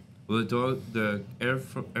meat. Well, the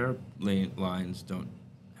airlines don't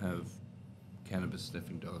have cannabis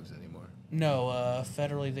sniffing dogs anymore. No,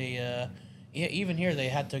 federally they even here they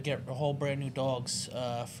had to get a whole brand new dogs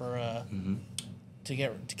to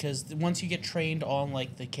get because once you get trained on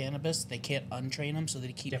like the cannabis, they can't untrain them, so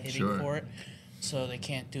they keep Yep. hitting Sure. for it. So they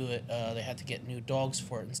can't do it. They had to get new dogs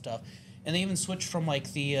for it and stuff. And they even switched from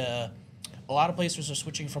like the a lot of places are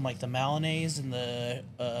switching from like the Malinays and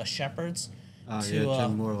the Shepherds to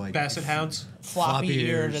more like Basset hounds.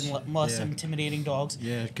 floppy-eared ears. and less Yeah. intimidating dogs.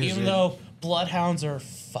 Yeah, 'cause even though bloodhounds are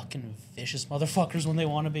fucking vicious motherfuckers when they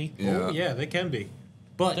want to be. Oh, yeah, they can be.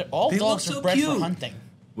 But All they dogs look are so bred cute. for hunting.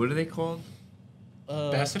 What are they called?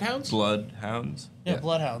 Basset hounds? Bloodhounds? Yeah,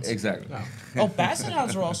 bloodhounds. Exactly. Oh. Oh, basset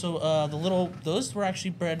hounds are also the little. Those were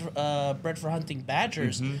actually bred for hunting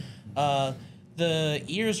badgers. The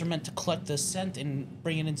ears are meant to collect the scent and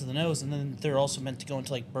bring it into the nose, and then they're also meant to go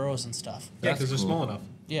into like burrows and stuff. Yeah, That's because they're cool. small enough.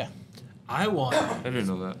 Yeah. I want, I didn't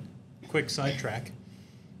know that. quick sidetrack,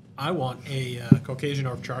 I want a Caucasian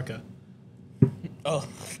ovcharka. Oh,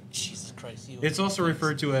 Jesus Christ! You. It's also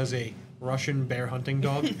referred to as a Russian bear hunting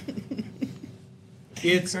dog.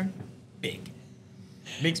 It's big.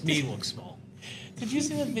 Makes me look small. Did you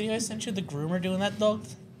see that video I sent you? The groomer doing that dog.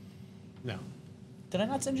 No. Did I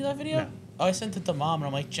not send you that video? No. Oh, I sent it to Mom, and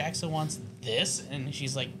I'm like, Jackson wants this, and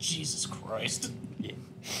she's like, Jesus Christ. Yeah.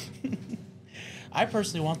 I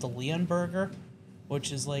personally want the Leon burger,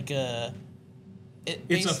 which is like a.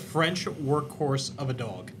 It's a French workhorse of a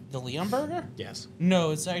dog. The Leon burger? Yes.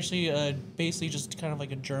 No, it's actually basically just kind of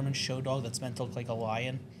like a German show dog that's meant to look like a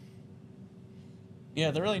lion.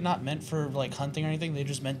 Yeah, they're really not meant for like hunting or anything. They're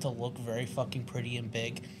just meant to look very fucking pretty and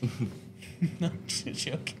big. No,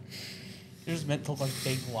 joke. They're just meant to look like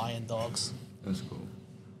big lion dogs. That's cool.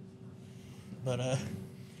 But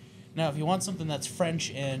now if you want something that's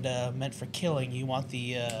French and meant for killing, you want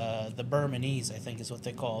the Burmese, I think is what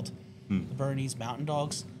they're called. The Bernese mountain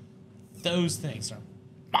dogs. Those things are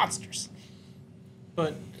monsters.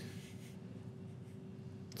 But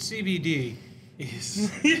CBD is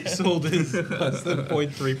sold as less than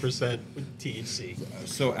 0.3% with THC.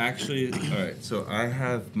 So actually, all right. So I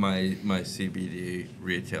have my CBD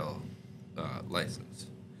retail license,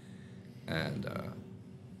 and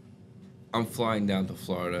I'm flying down to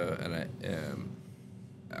Florida, and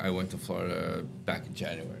I went to Florida back in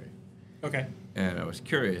January, Okay. and I was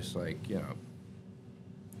curious, like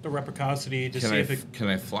The reciprocity to see if it. can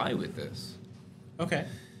I fly with this? Okay.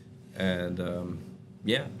 And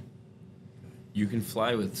yeah, you can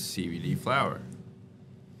fly with CBD flower.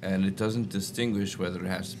 And it doesn't distinguish whether it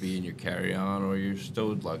has to be in your carry-on or your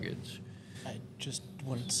stowed luggage. I just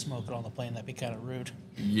wouldn't smoke it on the plane. That'd be kind of rude.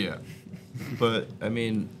 Yeah. But, I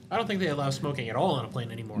mean, I don't think they allow smoking at all on a plane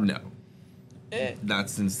anymore. no. Eh, Not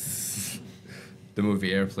since the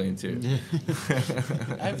movie Airplane 2.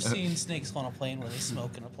 I've seen snakes on a plane where they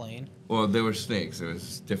smoke in a plane. Well, they were snakes. It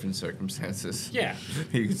was different circumstances. Yeah.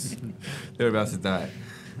 They were about to die.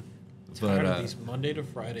 Tired But, of these Monday to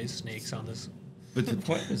Friday snakes on this. but the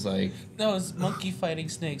point is like, No, it's monkey fighting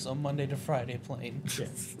snakes on Monday to Friday plane. Yeah.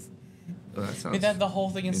 oh, that We sounds had the whole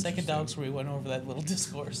thing in Second interesting. Dogs where we went over that little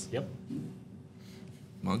discourse. Yep.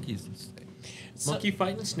 monkeys and snakes. So- Monkey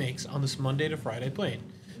fighting snakes on this Monday to Friday plane.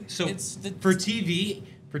 So It's the- for TV,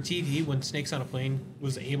 when Snakes on a Plane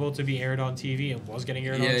was able to be aired on TV and was getting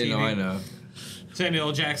aired on TV, Yeah, no, I know. Samuel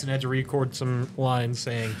L. Jackson had to record some lines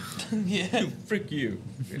saying, Yeah. Frick you.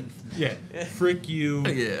 "Yeah, frick you,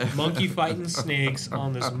 Yeah. monkey fighting snakes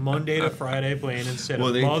on this Monday to Friday plane instead Well,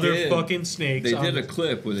 of they motherfucking did. snakes." They on did a this-"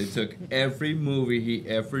 clip where they took every movie he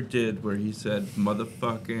ever did where he said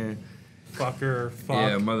motherfucker, fucker, fuck.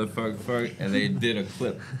 yeah, motherfucker, fuck, and they did a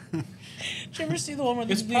clip. Did you ever see the one where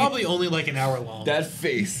It's the probably only like an hour long. That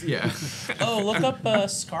face, yeah. Oh, look up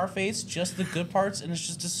Scarface, just the good parts, and it's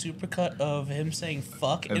just a supercut of him saying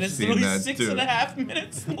fuck, and I've it's seen literally that, six too. and a half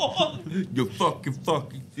minutes long. You fucking,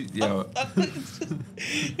 yeah.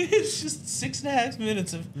 It's just 6.5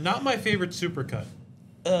 minutes of Not my favorite supercut.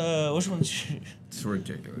 which one's It's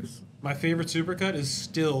ridiculous. My favorite supercut is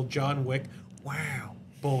still John Wick. Wow,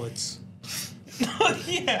 bullets.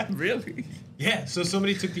 yeah. Really? Yeah, so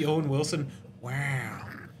somebody took the Owen Wilson, wow,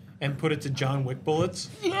 and put it to John Wick bullets.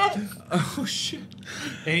 Oh shit.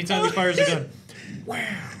 Anytime he fires a gun,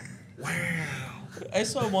 wow, wow. I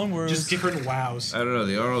saw one where it Just was, different wows. I don't know.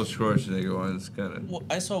 The Arnold Schwarzenegger one's kind of. well,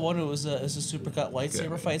 I saw one it was a supercut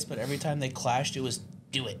lightsaber Okay. fights, but every time they clashed, it was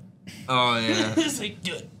do it. Oh yeah. It's like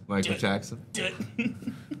do it. Michael do it, Jackson. Do it.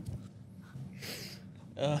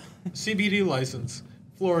 CBD license,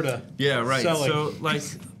 Florida. Yeah, right. Selling. So, like,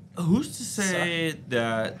 who's to say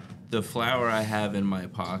that the flower I have in my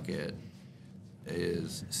pocket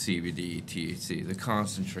is CBD THC, the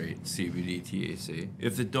concentrate CBD THC?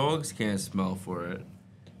 If the dogs can't smell for it,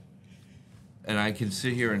 and I can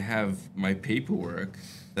sit here and have my paperwork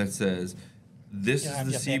that says, this You have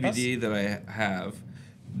is the your CBD that I have,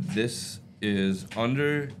 this is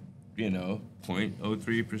under, 0.03%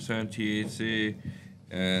 THC,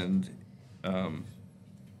 and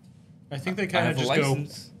I think they I kind have of a just go,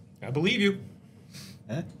 license. I believe you.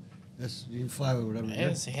 Eh? That's, you can fly with whatever you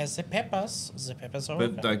Yes, he has the peppers. The peppers are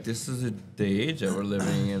But like this is the age that we're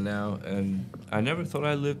living in now, and I never thought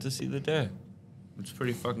I'd live to see the day. It's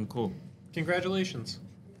pretty fucking cool. Congratulations.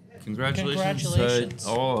 Congratulations. to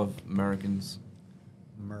all of Americans,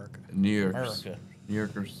 America. New Yorkers, America. New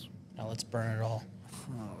Yorkers. Now let's burn it all.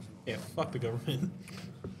 Yeah, fuck the government.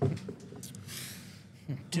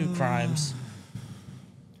 2 crimes.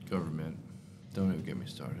 Government. Don't even get me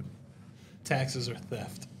started. Taxes are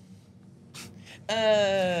theft.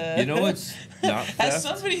 You know what's not As theft?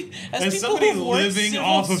 somebody, As people somebody who've worked living civil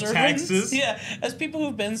off of servants- taxes? Yeah, as people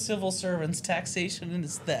who've been civil servants, taxation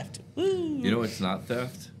is theft. Woo. You know what's not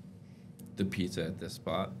theft? The pizza at this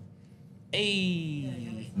spot.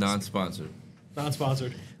 Hey. Non-sponsored.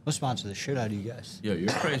 Non-sponsored. We'll sponsor the shit out of you guys. Yo, your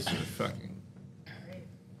prices are fucking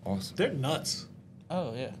awesome. They're nuts.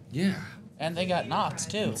 Oh yeah, Yeah, and they got knots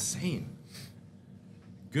too. insane.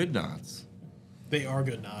 Good knots. They are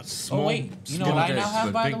good knots. Small, wait, you know small what I now discs have,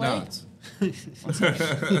 with by big the way? knots.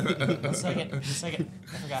 One second.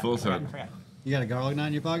 I forgot. Full I circle. forgot. You got a garlic knot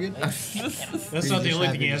in your pocket? That's You not the just only thing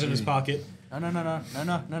happen he has to in his see- pocket. No.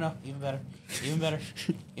 Even better.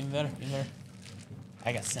 Even better.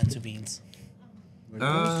 I got sensu beans. What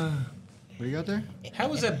do you got there?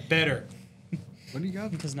 How is that better? What do you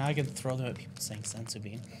got? Because now I can throw them at people saying sensu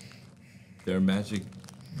bean. They're magic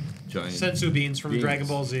giant. Sensu beans from Beans. Dragon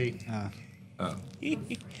Ball Z. Oh.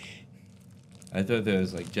 I thought there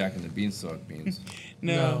was like Jack and the Beanstalk beans,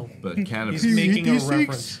 No. but cannabis. He's making a these things?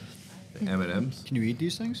 reference. M&Ms. Can you eat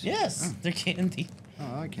these things? Yes, they're candy. Oh,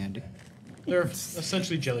 I like candy. They're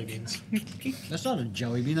essentially jelly beans. That's not a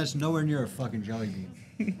jelly bean. That's nowhere near a fucking jelly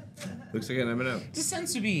bean. Looks like an M&M. It's a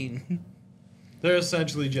sensu bean. They're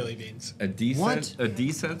essentially jelly beans. A What? a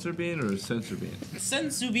desensor bean or a sensor bean?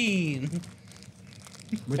 Sensu bean.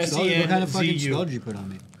 What S-E-N-Z-U. kind of fucking spell did you put on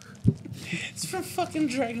me? It's from fucking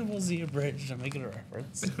Dragon Ball Z Abridged. I'm making a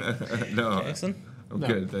reference. No, Jackson? I'm No.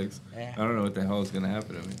 good, thanks. Yeah. I don't know what the hell is going to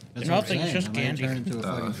happen to me. That's Nothing, what I'm it's saying. just I might candy. turn into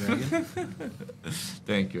a fucking dragon.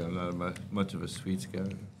 Thank you. I'm not much of a sweets guy.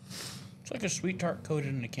 It's like a sweet tart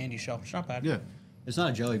coated in a candy shell. It's not bad. Yeah. It's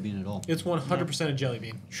not a jelly bean at all. It's 100% a jelly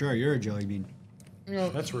bean. Sure, you're a jelly bean. No,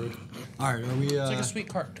 That's rude. All right, are we? it's like a sweet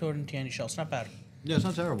tart coated in candy shell. It's not bad. Yeah, it's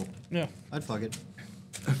not terrible. Yeah. I'd fuck it.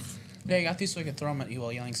 Yeah, I got these so I could throw them at you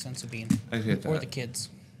while yelling sense of bean. I get Or that. the kids.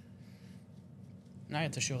 Now I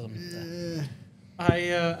have to show them.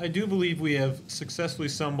 I do believe we have successfully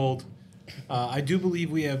stumbled. I do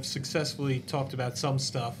believe we have successfully talked about some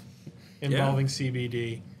stuff involving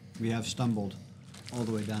CBD. We have stumbled all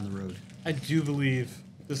the way down the road. I do believe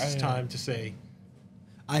this is time to say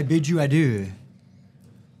I bid you adieu.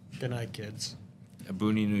 good night, kids.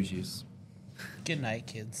 Booney Nugis. Good night,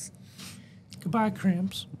 kids. Goodbye,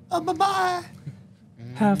 cramps. Bye-bye.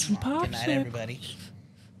 Have some Good night, popsicle. everybody.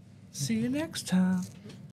 See you next time.